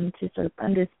help them to sort of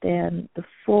understand the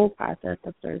full process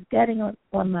of sort of getting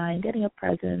online, getting a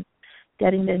presence,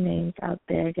 getting their names out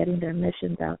there, getting their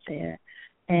missions out there,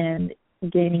 and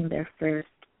gaining their first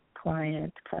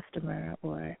client, customer,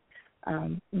 or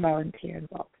volunteer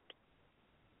involved.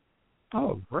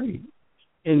 Oh, great.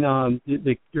 And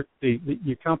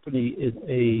your company is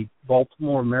a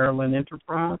Baltimore, Maryland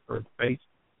enterprise, or it's based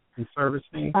in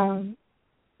servicing?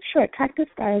 Sure. Cactus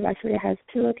Sky actually has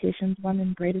two locations, one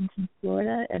in Bradenton,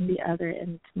 Florida, and the other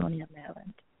in Timonia,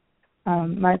 Maryland.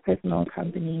 My personal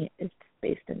company is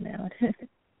based in Maryland.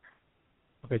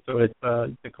 Okay, so it's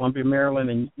the Columbia,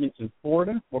 Maryland, and you mentioned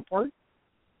Florida. What part?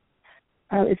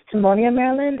 It's Timonia,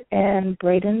 Maryland, and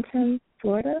Bradenton,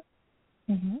 Florida.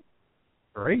 Mm-hmm.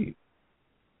 Great.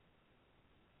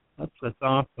 That's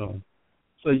awesome.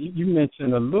 So you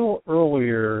mentioned a little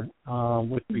earlier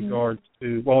with regards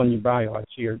to, well, in your bio I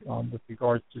shared, with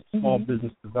regards to small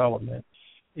business development.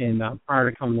 And prior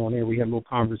to coming on here, we had a little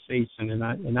conversation, and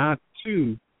I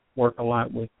too work a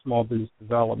lot with small business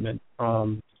development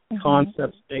from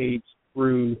concept stage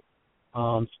through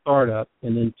startup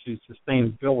and into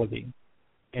sustainability.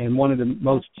 And one of the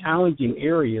most challenging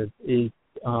areas is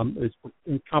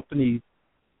in companies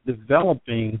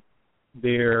developing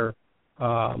their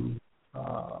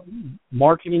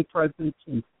marketing presence,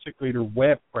 and particularly their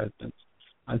web presence.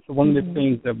 And so one of the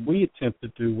things that we attempt to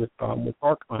do with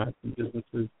our clients and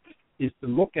businesses is to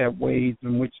look at ways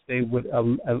in which they would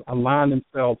align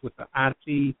themselves with the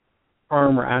IT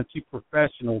firm or IT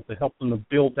professional to help them to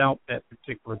build out that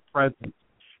particular presence.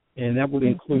 And that would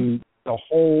include the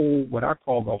whole, what I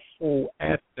call the whole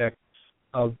aspect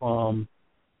of online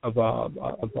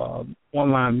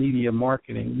media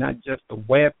marketing, not just a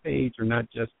web page or not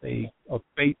just a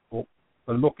Facebook,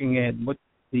 but looking at what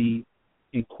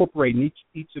incorporating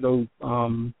each of those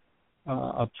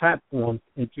platforms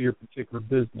into your particular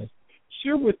business.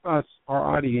 Share with us,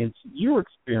 our audience, your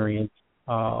experience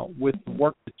with the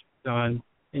work that you've done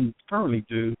and currently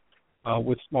do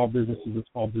with small businesses and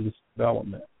small business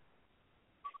development?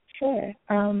 Sure.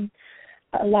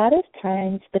 A lot of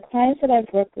times, the clients that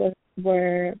I've worked with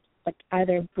were like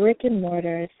either brick and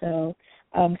mortar, so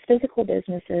physical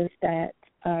businesses that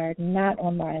are not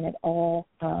online at all,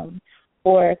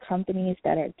 or companies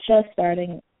that are just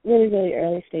starting, really, really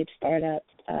early stage startups,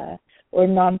 or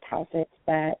nonprofits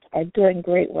that are doing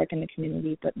great work in the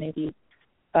community, but maybe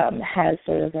has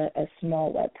sort of a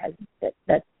small web presence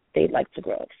that they'd like to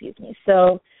grow.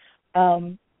 So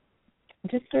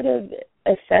just sort of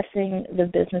assessing the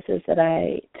businesses that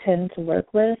I tend to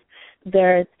work with,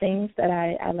 there are things that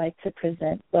I like to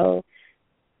present. So,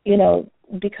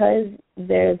 because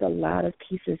there's a lot of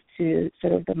pieces to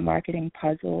sort of the marketing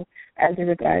puzzle as it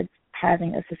regards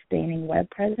having a sustaining web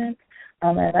presence,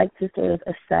 I like to sort of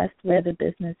assess where the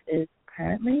business is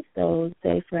currently. So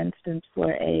say, for instance,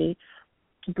 for a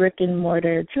brick and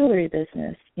mortar jewelry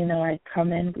business, I'd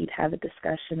come in, we'd have a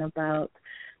discussion about,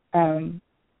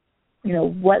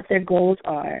 what their goals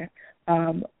are,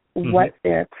 what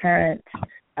their current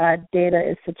data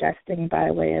is suggesting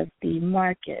by way of the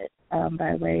market,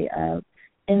 by way of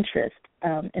interest,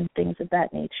 and things of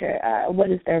that nature.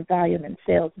 What is their volume in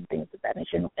sales and things of that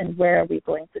nature, and where are we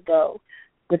going to go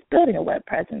with building a web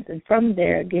presence? And from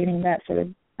there, gaining that sort of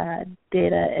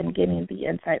data and getting the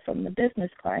insight from the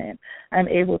business client, I'm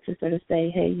able to sort of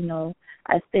say, hey,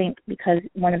 I think because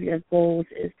one of your goals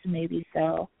is to maybe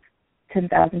sell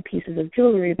 10,000 pieces of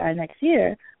jewelry by next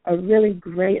year, a really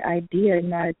great idea,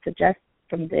 I'd suggest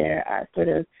from there sort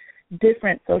of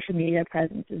different social media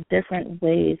presences, different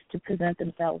ways to present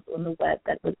themselves on the web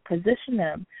that would position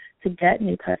them to get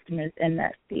new customers in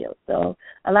that field. So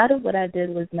a lot of what I did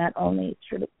was not only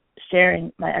sort of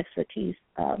sharing my expertise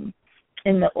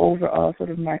in the overall sort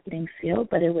of marketing field,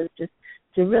 but it was just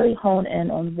to really hone in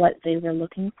on what they were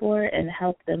looking for and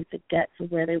help them to get to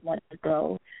where they want to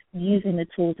go using the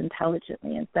tools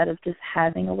intelligently instead of just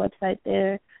having a website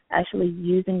there, actually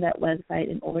using that website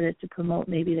in order to promote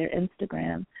maybe their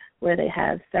Instagram where they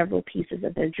have several pieces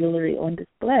of their jewelry on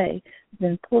display,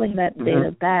 then pulling that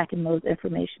data back and those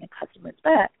information and customers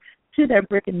back to their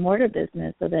brick and mortar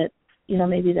business so that,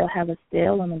 maybe they'll have a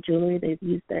sale on the jewelry. They've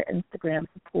used their Instagram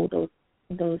to pull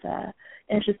those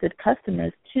interested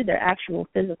customers to their actual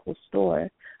physical store.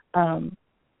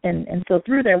 And so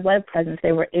through their web presence,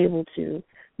 they were able to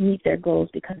meet their goals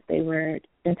because they were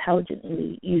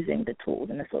intelligently using the tools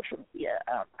and the social media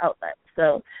outlets.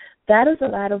 So that is a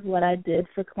lot of what I did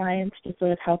for clients, just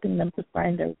sort of helping them to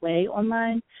find their way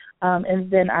online. And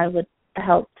then I would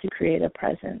help to create a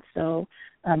presence. So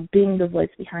being the voice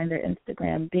behind their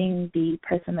Instagram, being the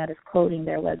person that is coding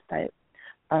their website,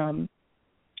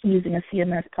 using a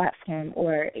CMS platform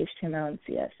or HTML and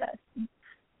CSS.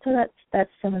 So that's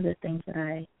some of the things that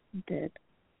I did.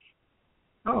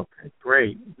 Okay,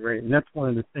 great. And that's one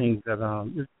of the things that,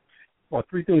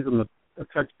 three things I'm going to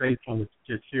touch base on, which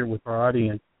just share with our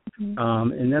audience.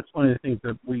 And that's one of the things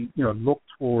that we, look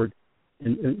toward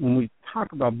and when we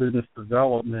talk about business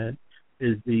development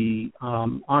is the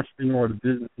entrepreneur or the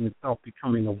business in itself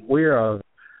becoming aware of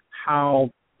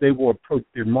how they will approach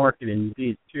their market. And you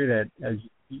did share that as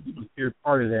you shared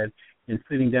part of that in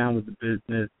sitting down with the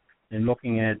business and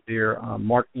looking at their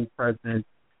marketing presence,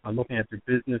 looking at their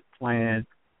business plan,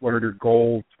 what are their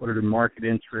goals, what are their market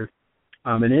interests,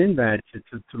 and in that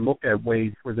to look at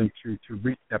ways for them to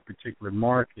reach that particular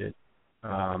market.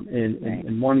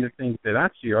 And one of the things that I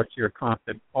share a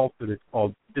concept also that's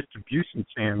called distribution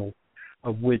channels,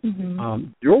 of which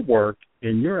your work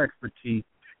and your expertise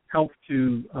helps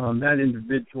to that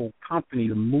individual company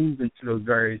to move into those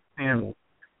various channels.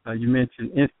 You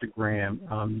mentioned Instagram,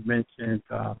 you mentioned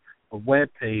a web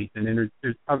page, and then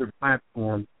there's other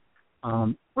platforms.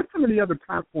 What's some of the other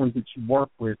platforms that you work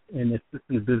with in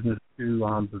assisting the business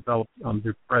to develop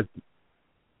their presence?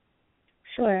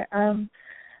 Sure.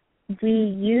 We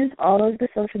use all of the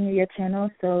social media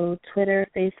channels, so Twitter,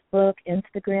 Facebook,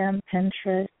 Instagram,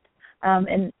 Pinterest,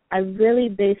 and I really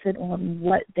base it on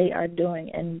what they are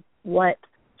doing and what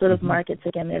sort of markets,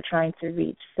 again, they're trying to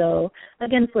reach. So,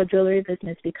 again, for a jewelry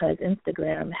business, because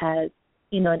Instagram has,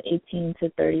 an 18 to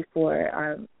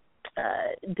 34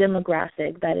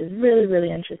 demographic that is really,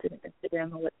 really interested in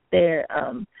Instagram and what's there,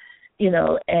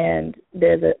 and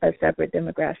there's a separate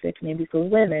demographic maybe for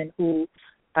women who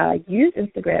use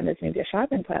Instagram as maybe a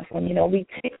shopping platform. We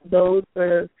take those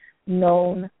sort of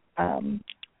known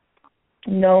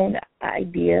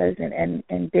ideas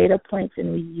and data points,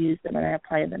 and we use them and I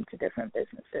apply them to different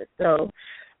businesses. So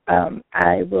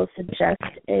I will suggest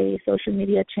a social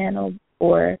media channel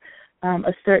or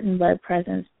a certain web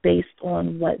presence based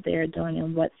on what they're doing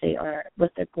and what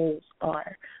their goals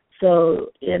are.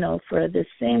 So, for the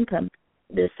same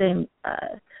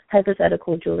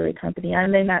hypothetical jewelry company, I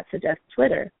may not suggest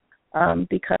Twitter,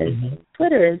 because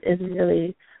Twitter is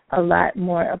really a lot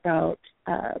more about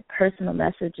personal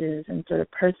messages and sort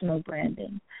of personal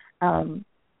branding,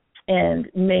 and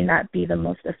may not be the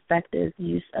most effective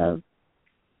use of,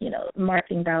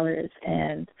 marketing dollars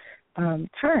and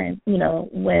time,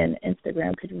 when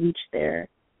Instagram could reach their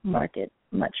market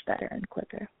much better and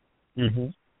quicker. Mm-hmm.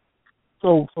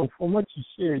 So from what you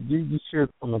shared, you shared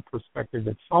from the perspective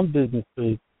that some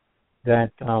businesses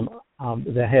that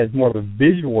that has more of a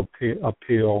visual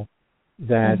appeal,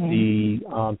 that the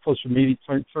social media,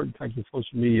 certain types of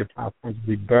social media platforms would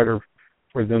be better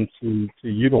for them to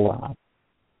utilize.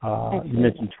 You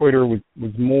mentioned Twitter was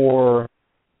more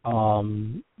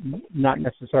not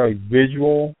necessarily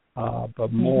visual,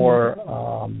 but more,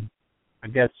 I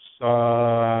guess,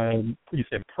 you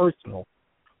said personal.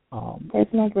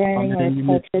 Personal branding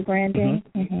or culture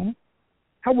branding.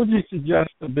 How would you suggest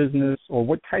a business, or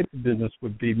what type of business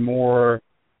would be more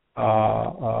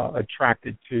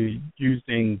attracted to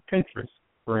using Pinterest,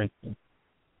 for instance?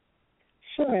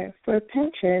 Sure. For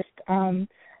Pinterest,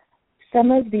 some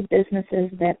of the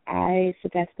businesses that I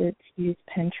suggested to use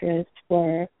Pinterest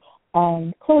were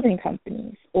clothing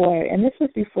companies, and this was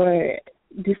before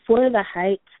the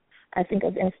height, I think,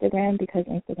 of Instagram, because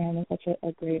Instagram is such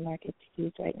a great market to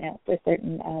use right now for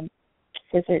certain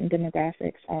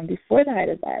demographics. Before the height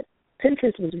of that,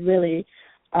 Pinterest was really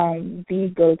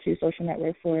the go-to social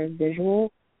network for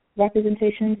visual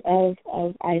representations of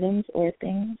items or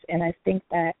things, and I think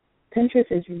that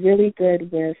Pinterest is really good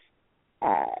with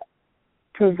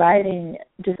providing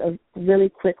just a really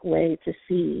quick way to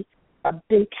see a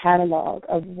big catalog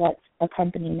of what a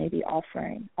company may be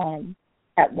offering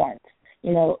at once.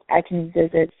 I can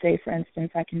visit, say, for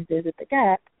instance, I can visit the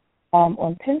Gap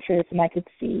on Pinterest, and I could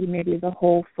see maybe the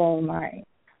whole full line.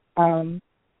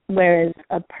 Whereas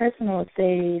a personal,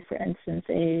 say, for instance,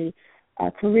 a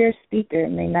career speaker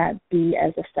may not be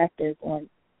as effective on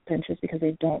Pinterest because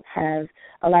they don't have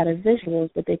a lot of visuals,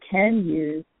 but they can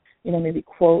use, maybe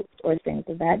quotes or things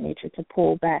of that nature to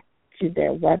pull back to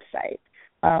their website.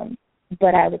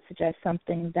 But I would suggest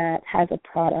something that has a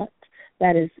product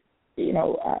that is,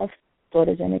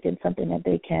 photogenic and something that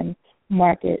they can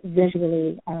market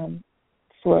visually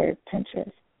for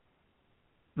Pinterest.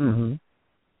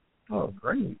 Oh,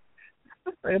 great.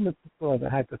 Let's for the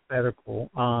hypothetical.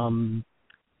 An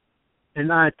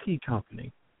IT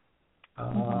company,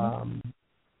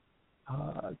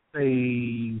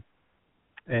 say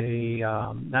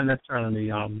not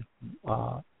necessarily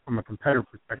from a competitive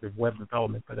perspective, web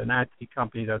development, but an IT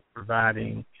company that's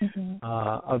providing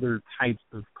other types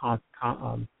of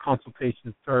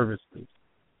consultation services.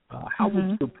 How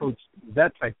would you approach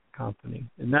that type of company?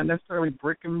 And not necessarily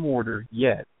brick and mortar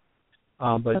yet,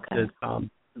 but just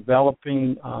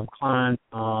developing clients,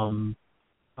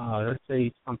 let's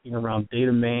say something around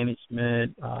data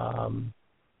management,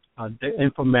 data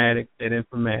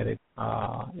informatics,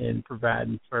 and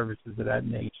providing services of that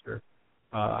nature.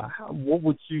 What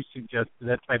would you suggest to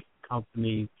that type of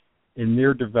company in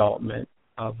their development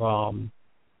of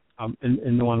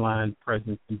an online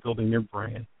presence and building their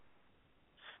brand?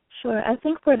 Sure. I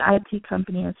think for an IT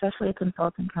company, especially a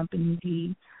consulting company,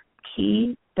 the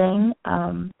key thing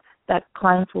that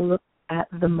clients will look at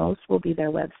the most will be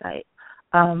their website.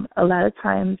 A lot of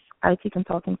times, IT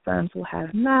consulting firms will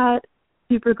have not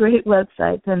super great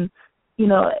websites, and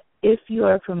if you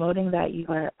are promoting that you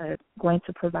are going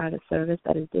to provide a service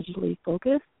that is digitally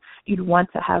focused, you'd want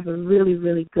to have a really,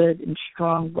 really good and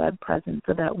strong web presence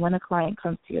so that when a client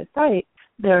comes to your site,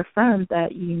 they're affirmed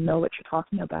that you know what you're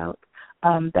talking about,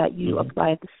 that you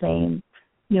apply the same,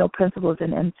 principles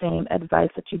and same advice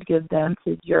that you'd give them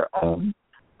to your own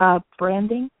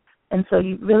branding. And so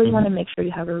you really want to make sure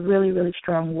you have a really, really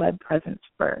strong web presence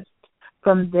first.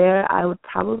 From there, I would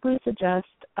probably suggest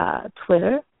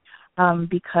Twitter,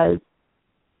 because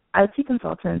IT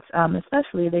consultants,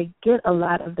 especially, they get a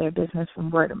lot of their business from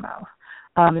word of mouth.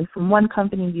 And from one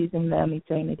company using them and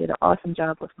saying they did an awesome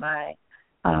job with my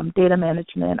data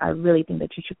management, I really think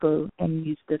that you should go and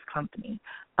use this company.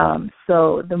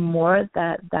 So the more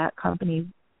that company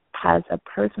has a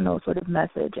personal sort of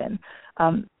message and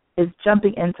is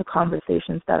jumping into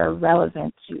conversations that are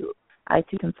relevant to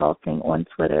IT consulting on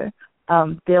Twitter,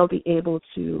 they'll be able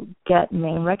to get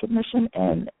name recognition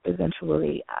and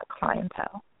eventually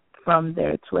clientele from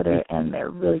their Twitter and their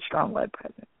really strong web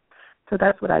presence. So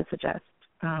that's what I suggest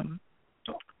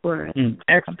for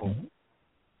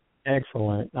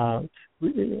Excellent.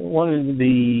 One of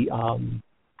the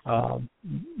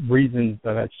reasons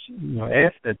that I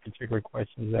asked that particular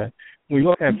question is that when we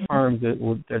look at firms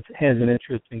that has an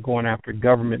interest in going after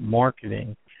government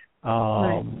marketing,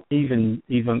 even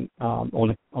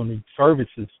on the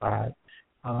services side,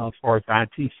 as far as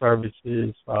IT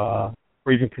services or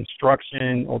even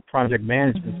construction or project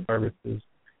management services,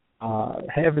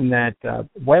 having that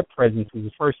web presence is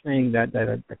the first thing that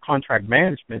a contract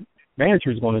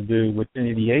manager is going to do with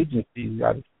any of the agencies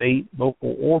at a state,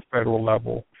 local, or federal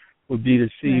level would be to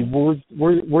see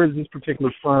where's this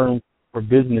particular firm or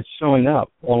business showing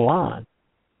up online.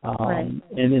 And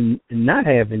in not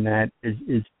having that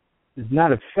is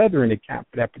not a feather in the cap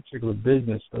for that particular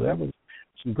business. So that was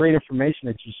some great information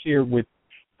that you shared with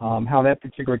how that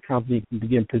particular company can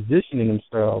begin positioning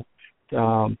themselves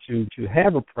to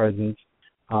have a presence,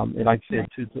 and like I said,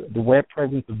 to the web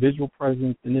presence, the visual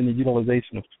presence, and then the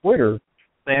utilization of Twitter,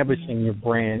 establishing your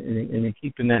brand and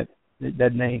keeping that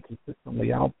name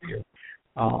consistently out there.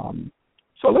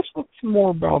 So let's look some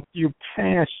more about your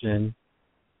passion.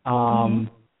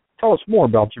 Tell us more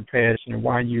about your passion and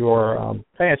why you are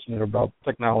passionate about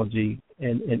technology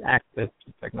and access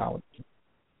to technology.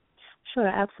 Sure,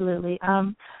 absolutely.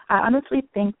 I honestly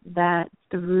think that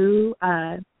through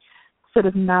sort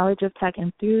of knowledge of tech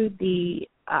and through the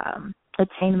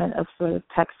attainment of sort of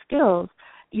tech skills,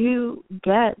 you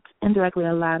get indirectly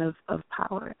a lot of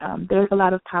power. There's a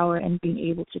lot of power in being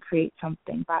able to create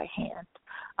something by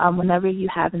hand. Whenever you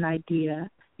have an idea,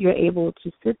 you're able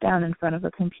to sit down in front of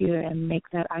a computer and make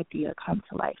that idea come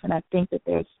to life. And I think that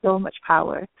there's so much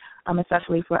power,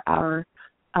 especially for our,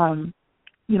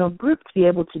 group to be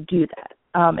able to do that.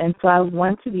 And so I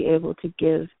want to be able to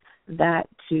give that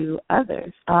to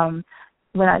others.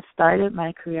 When I started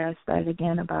my career, I started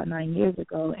again about 9 years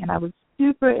ago, and I was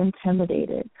super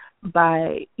intimidated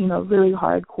by, really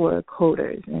hardcore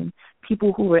coders and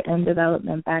people who were in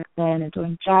development back then and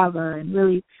doing Java and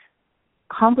really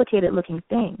complicated looking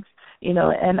things,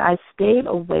 and I stayed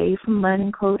away from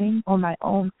learning coding on my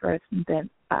own first and then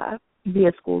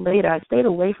via school later. I stayed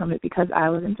away from it because I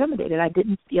was intimidated. I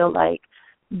didn't feel like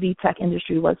the tech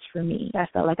industry was for me. I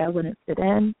felt like I wouldn't fit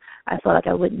in. I felt like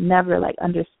I would never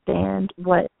understand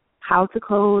how to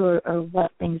code or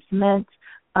what things meant.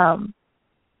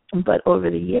 But over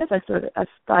the years, I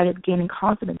started gaining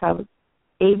confidence. I was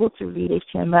able to read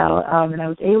HTML, and I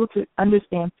was able to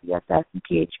understand CSS and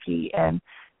PHP, and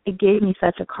it gave me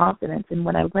such a confidence. And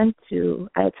when I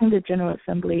attended General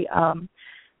Assembly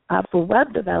for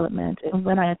web development, and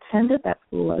when I attended that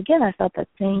school, again, I felt that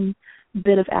same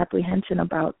bit of apprehension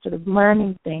about sort of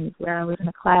learning things where I was in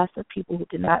a class of people who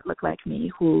did not look like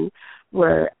me, who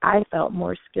were, I felt,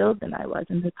 more skilled than I was.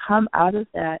 And to come out of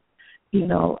that,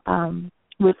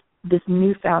 with this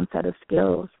newfound set of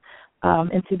skills,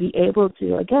 and to be able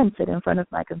to, again, sit in front of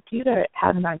my computer,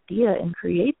 have an idea, and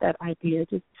create that idea,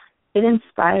 it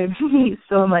inspired me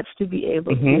so much to be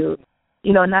able to,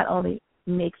 not only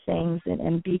make things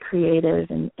and be creative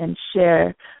and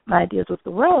share my ideas with the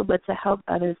world, but to help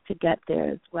others to get there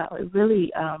as well. It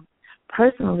really,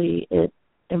 personally, it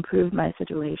improved my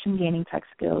situation, gaining tech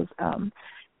skills,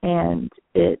 and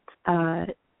it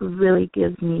really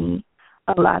gives me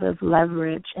a lot of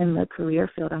leverage in the career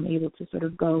field. I'm able to sort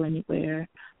of go anywhere,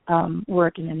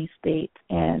 work in any state,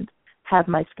 and have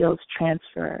my skills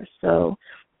transfer. So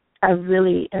I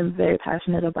really am very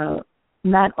passionate about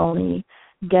not only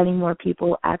getting more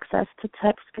people access to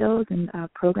tech skills and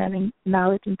programming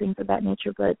knowledge and things of that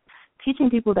nature, but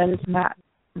teaching people that it's not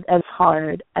as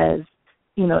hard as,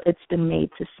 it's been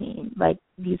made to seem. Like,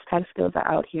 these tech skills are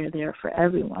out here, they're for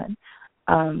everyone,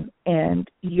 and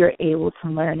you're able to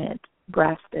learn it,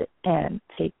 grasp it, and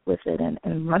take with it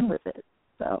and run with it.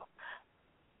 So,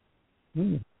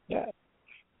 yeah,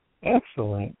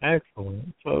 excellent.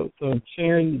 So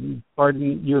Sharon,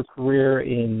 starting your career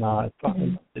in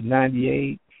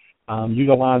 98,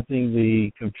 utilizing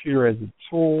the computer as a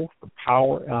tool for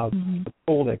power, a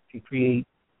tool that can create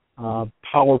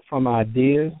power from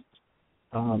ideas.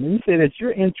 And you say that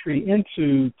your entry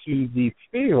into the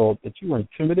field, that you were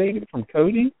intimidated from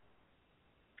coding,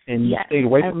 and you stayed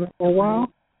away from it for a while?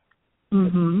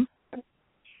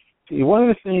 See, one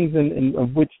of the things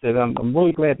of which that I'm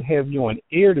really glad to have you on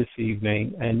air this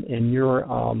evening, and you're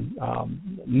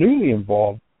newly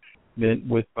involved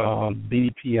with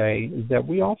BDPA, is that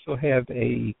we also have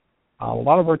a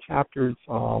lot of our chapters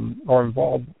are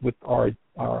involved with our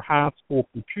high school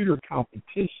computer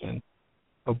competition,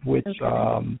 of which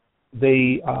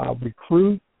they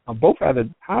recruit both at a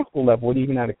high school level and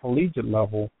even at a collegiate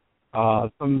level.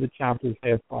 Some of the chapters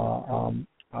have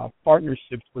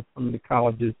partnerships with some of the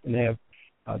colleges and have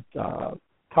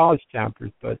college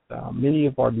chapters, but many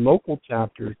of our local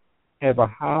chapters have a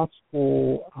high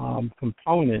school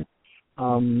component.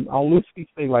 I'll loosely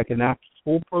say like an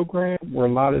after-school program where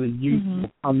a lot of the youth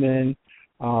will come in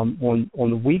on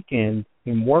the weekends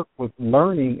and work with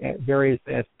learning at various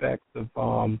aspects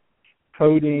of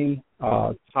coding,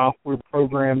 software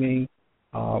programming,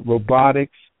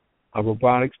 robotics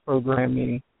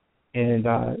programming, and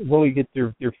really get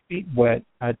their feet wet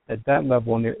at that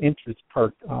level and their interest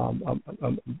perked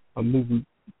moving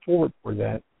forward for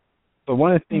that. So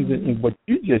one of the things in what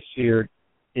you just shared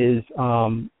is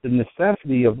the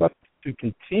necessity of us to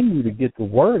continue to get the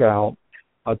word out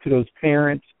to those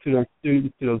parents, to those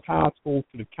students, to those high schools,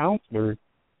 to the counselors,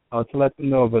 to let them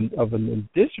know of an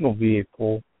additional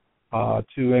vehicle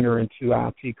to enter into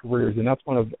IT careers. And that's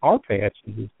one of our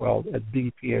passions as well at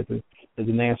BDPA as a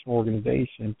national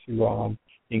organization to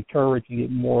encourage and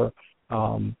get more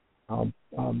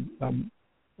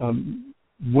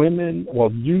women,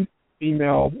 youth,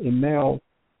 female and male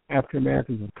African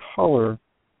Americans of color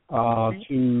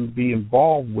to be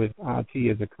involved with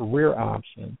IT as a career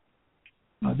option.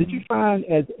 Did you find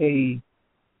as a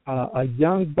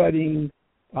young budding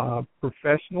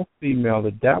professional female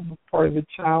that was part of the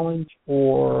challenge,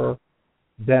 or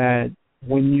that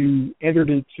when you entered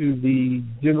into the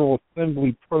General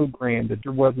Assembly program that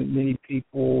there wasn't many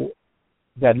people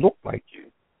that looked like you?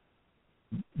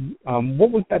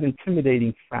 What was that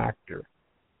intimidating factor?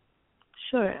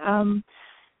 Sure.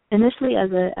 Initially,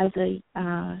 as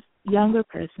a younger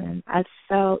person, I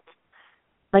felt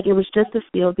like it was just a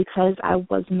field because I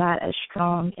was not as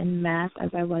strong in math as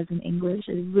I was in English.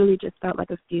 It really just felt like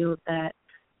a field that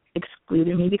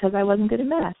excluded me because I wasn't good at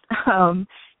math.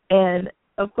 And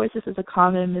of course, this is a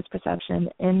common misperception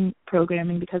in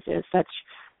programming because there's such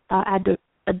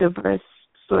a diverse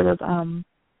sort of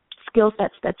skill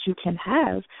sets that you can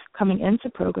have coming into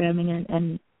programming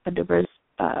and a diverse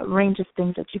range of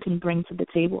things that you can bring to the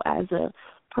table as a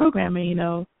programmer. You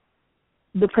know,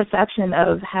 the perception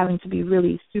of having to be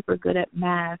really super good at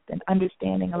math and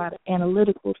understanding a lot of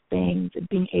analytical things and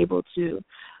being able to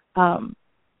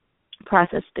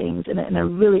process things in a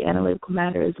really analytical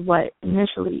manner is what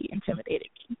initially intimidated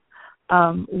me.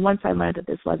 Once I learned that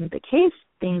this wasn't the case,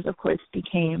 things, of course,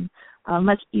 became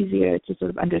much easier to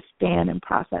sort of understand and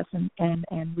process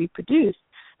and reproduce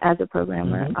as a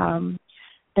programmer.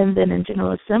 And then in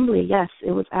General Assembly, yes,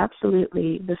 it was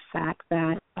absolutely the fact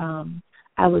that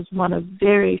I was one of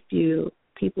very few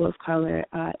people of color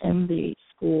in the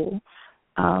school.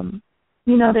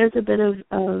 You know, there's a bit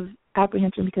of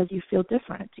apprehension because you feel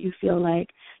different. You feel like,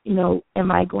 you know, am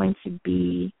I going to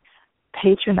be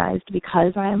patronized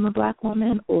because I am a black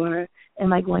woman, or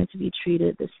am I going to be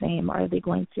treated the same? Are they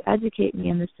going to educate me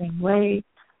in the same way,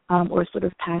 or sort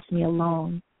of pass me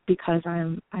along because I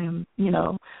am, you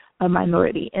know, a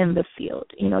minority in the field?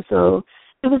 You know, so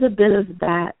it was a bit of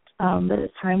that. But as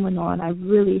time went on, I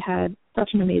really had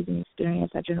such an amazing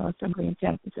experience at General Assembly in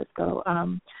San Francisco.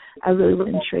 I really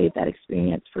wouldn't trade that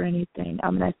experience for anything.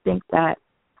 And I think that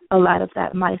a lot of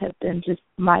that might have been just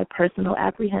my personal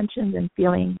apprehensions and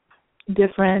feeling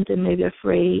different and maybe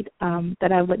afraid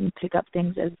that I wouldn't pick up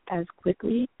things as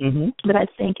quickly. But I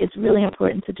think it's really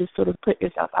important to just sort of put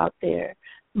yourself out there,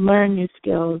 learn new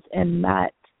skills, and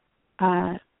not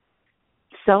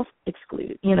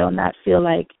self-exclude, you know, not feel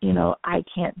like, you know, I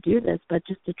can't do this, but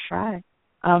just to try.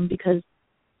 Because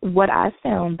what I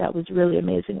found that was really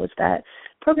amazing was that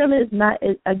programming is not,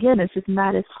 again, it's just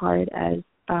not as hard as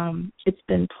it's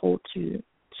been told to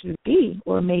be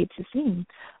or made to seem.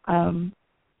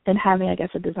 And having, I guess,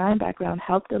 a design background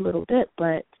helped a little bit,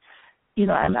 but, you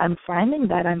know, I'm finding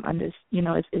that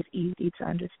it's easy to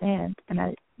understand, and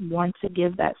I want to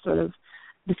give that sort of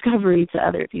discovery to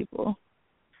other people.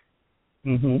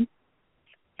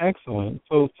 Excellent.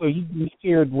 So you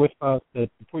shared with us that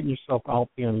putting yourself out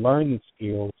there and learning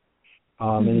skills,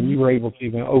 and you were able to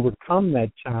even overcome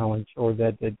that challenge or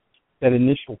that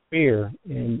initial fear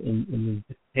and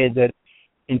had that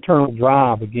internal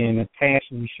drive, again, that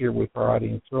passion you shared with our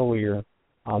audience earlier,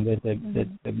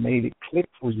 that made it click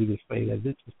for you to say that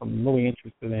this is something I'm really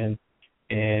interested in,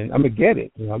 and I'm gonna get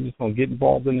it. You know, I'm just gonna get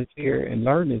involved in this here and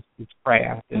learn this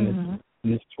craft and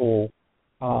this tool.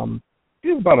 We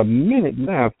have about a minute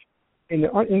left. In the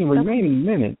remaining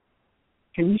minute,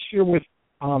 can you share with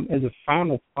as a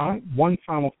one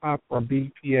final thought for our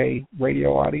BDPA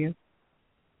radio audience?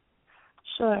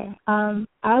 Sure.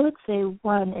 I would say,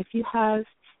 one, if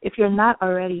you're not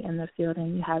already in the field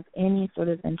and you have any sort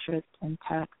of interest in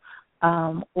tech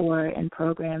or in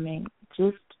programming,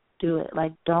 just do it.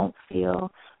 Like, don't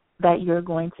feel that you're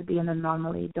going to be an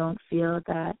anomaly. Don't feel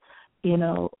that, you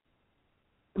know,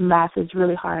 math is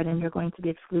really hard and you're going to be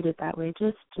excluded that way,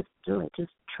 just do it.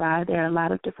 Just try. There are a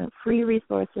lot of different free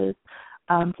resources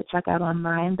to check out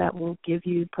online that will give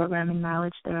you programming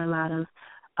knowledge. There are a lot of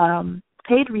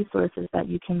paid resources that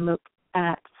you can look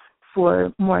at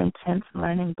for more intense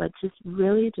learning, but just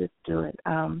do it.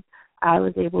 I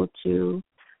was able to,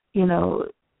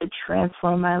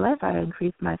 transform my life. I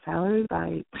increased my salary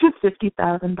by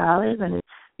 $50,000, and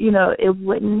it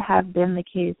wouldn't have been the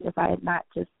case if I had not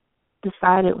just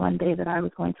decided one day that I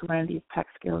was going to learn these tech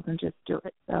skills and just do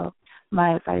it. So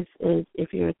my advice is,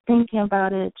 if you're thinking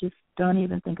about it, just don't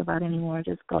even think about it anymore.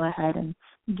 Just go ahead and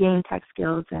gain tech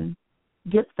skills and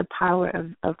get the power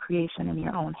of creation in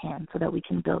your own hands so that we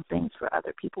can build things for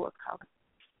other people of color.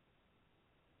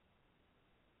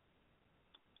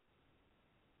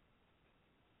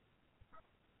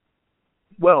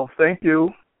 Well, thank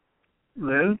you,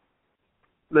 Lynn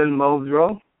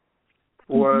Muldrow,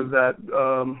 for that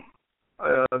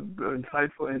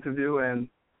insightful interview, and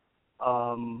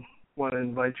want to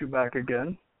invite you back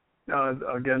again.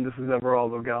 Again, this is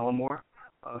Everaldo Gallimore,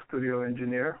 studio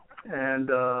engineer, and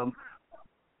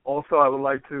also I would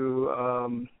like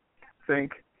to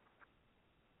thank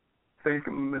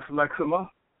Miss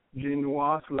Lexima, Jean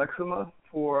Noir Lexima,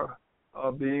 for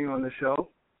being on the show.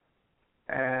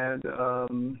 And,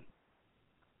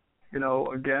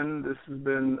 again, this has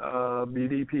been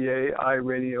BDPA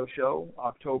iRadio show,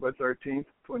 October 13th,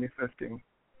 2015.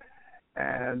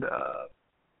 And,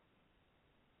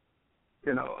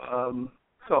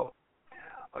 so,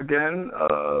 again,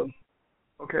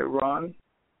 okay, Ron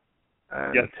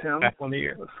and yes, Tim. back on the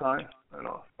air. Sign and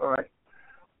off. All right.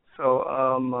 So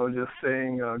I was just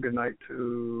saying good night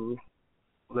to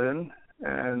Lynn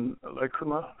and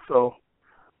Alexima. So,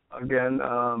 again,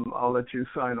 I'll let you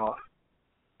sign off.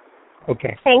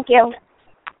 Okay. Thank you.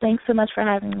 Thanks so much for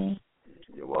having me.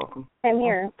 You're welcome. I'm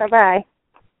here. Bye-bye.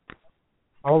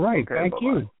 All right. Okay, thank bye-bye.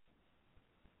 you.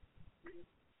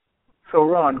 So,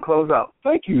 Ron, close out.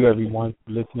 Thank you, everyone,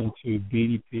 for listening to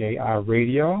BDPA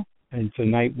iRadio. And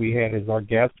tonight we had as our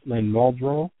guest Lynn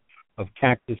Muldrow of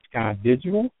Cactus Sky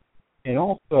Digital, and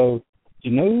also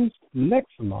Janoz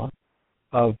Lexima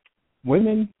of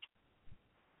Women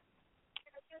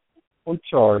on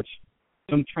Charge,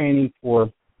 some training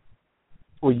for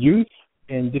youth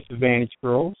and disadvantaged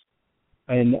girls.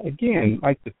 And again, I'd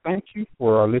like to thank you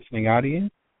for our listening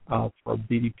audience for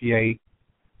BDPA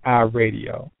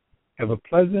iRadio. Have a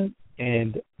pleasant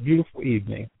and beautiful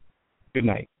evening. Good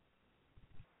night.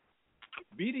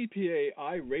 BDPA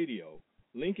iRadio,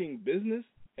 linking business,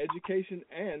 education,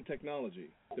 and technology.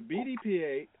 The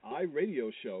BDPA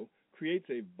iRadio show creates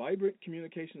a vibrant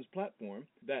communications platform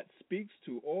that speaks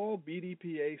to all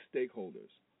BDPA stakeholders.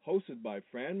 Hosted by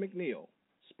Fran McNeil,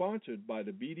 sponsored by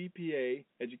the BDPA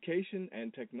Education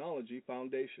and Technology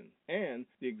Foundation, and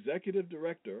the Executive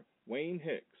Director, Wayne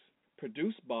Hicks.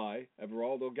 Produced by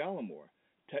Everaldo Gallimore.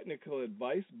 Technical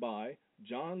advice by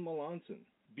John Melanson.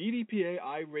 BDPA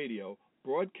iRadio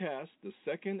broadcasts the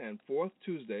second and fourth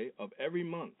Tuesday of every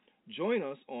month. Join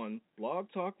us on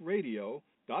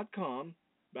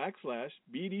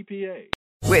blogtalkradio.com/BDPA.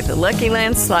 With the Lucky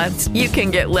Land Slots, you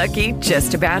can get lucky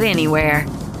just about anywhere.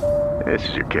 This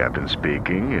is your captain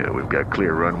speaking. We've got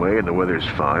clear runway and the weather's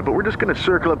fine, but we're just going to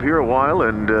circle up here a while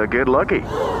and get lucky.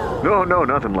 No,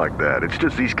 nothing like that. It's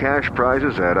just these cash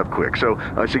prizes add up quick. So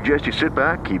I suggest you sit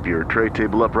back, keep your tray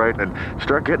table upright, and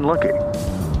start getting lucky.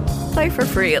 Play for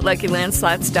free at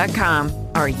LuckyLandSlots.com.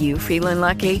 Are you feeling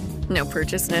lucky? No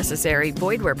purchase necessary.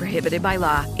 Void where prohibited by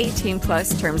law.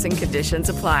 18+ terms and conditions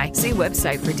apply. See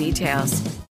website for details.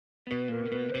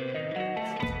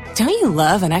 Don't you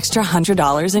love an extra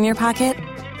 $100 in your pocket?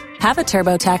 Have a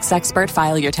TurboTax expert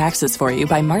file your taxes for you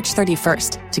by March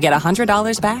 31st to get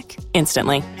 $100 back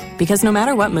instantly. Because no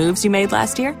matter what moves you made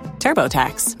last year,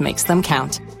 TurboTax makes them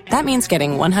count. That means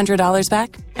getting $100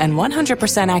 back and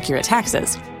 100% accurate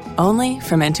taxes only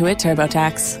from Intuit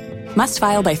TurboTax. Must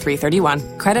file by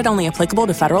 3/31. Credit only applicable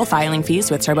to federal filing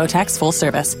fees with TurboTax full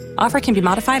service. Offer can be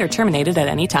modified or terminated at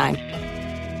any time.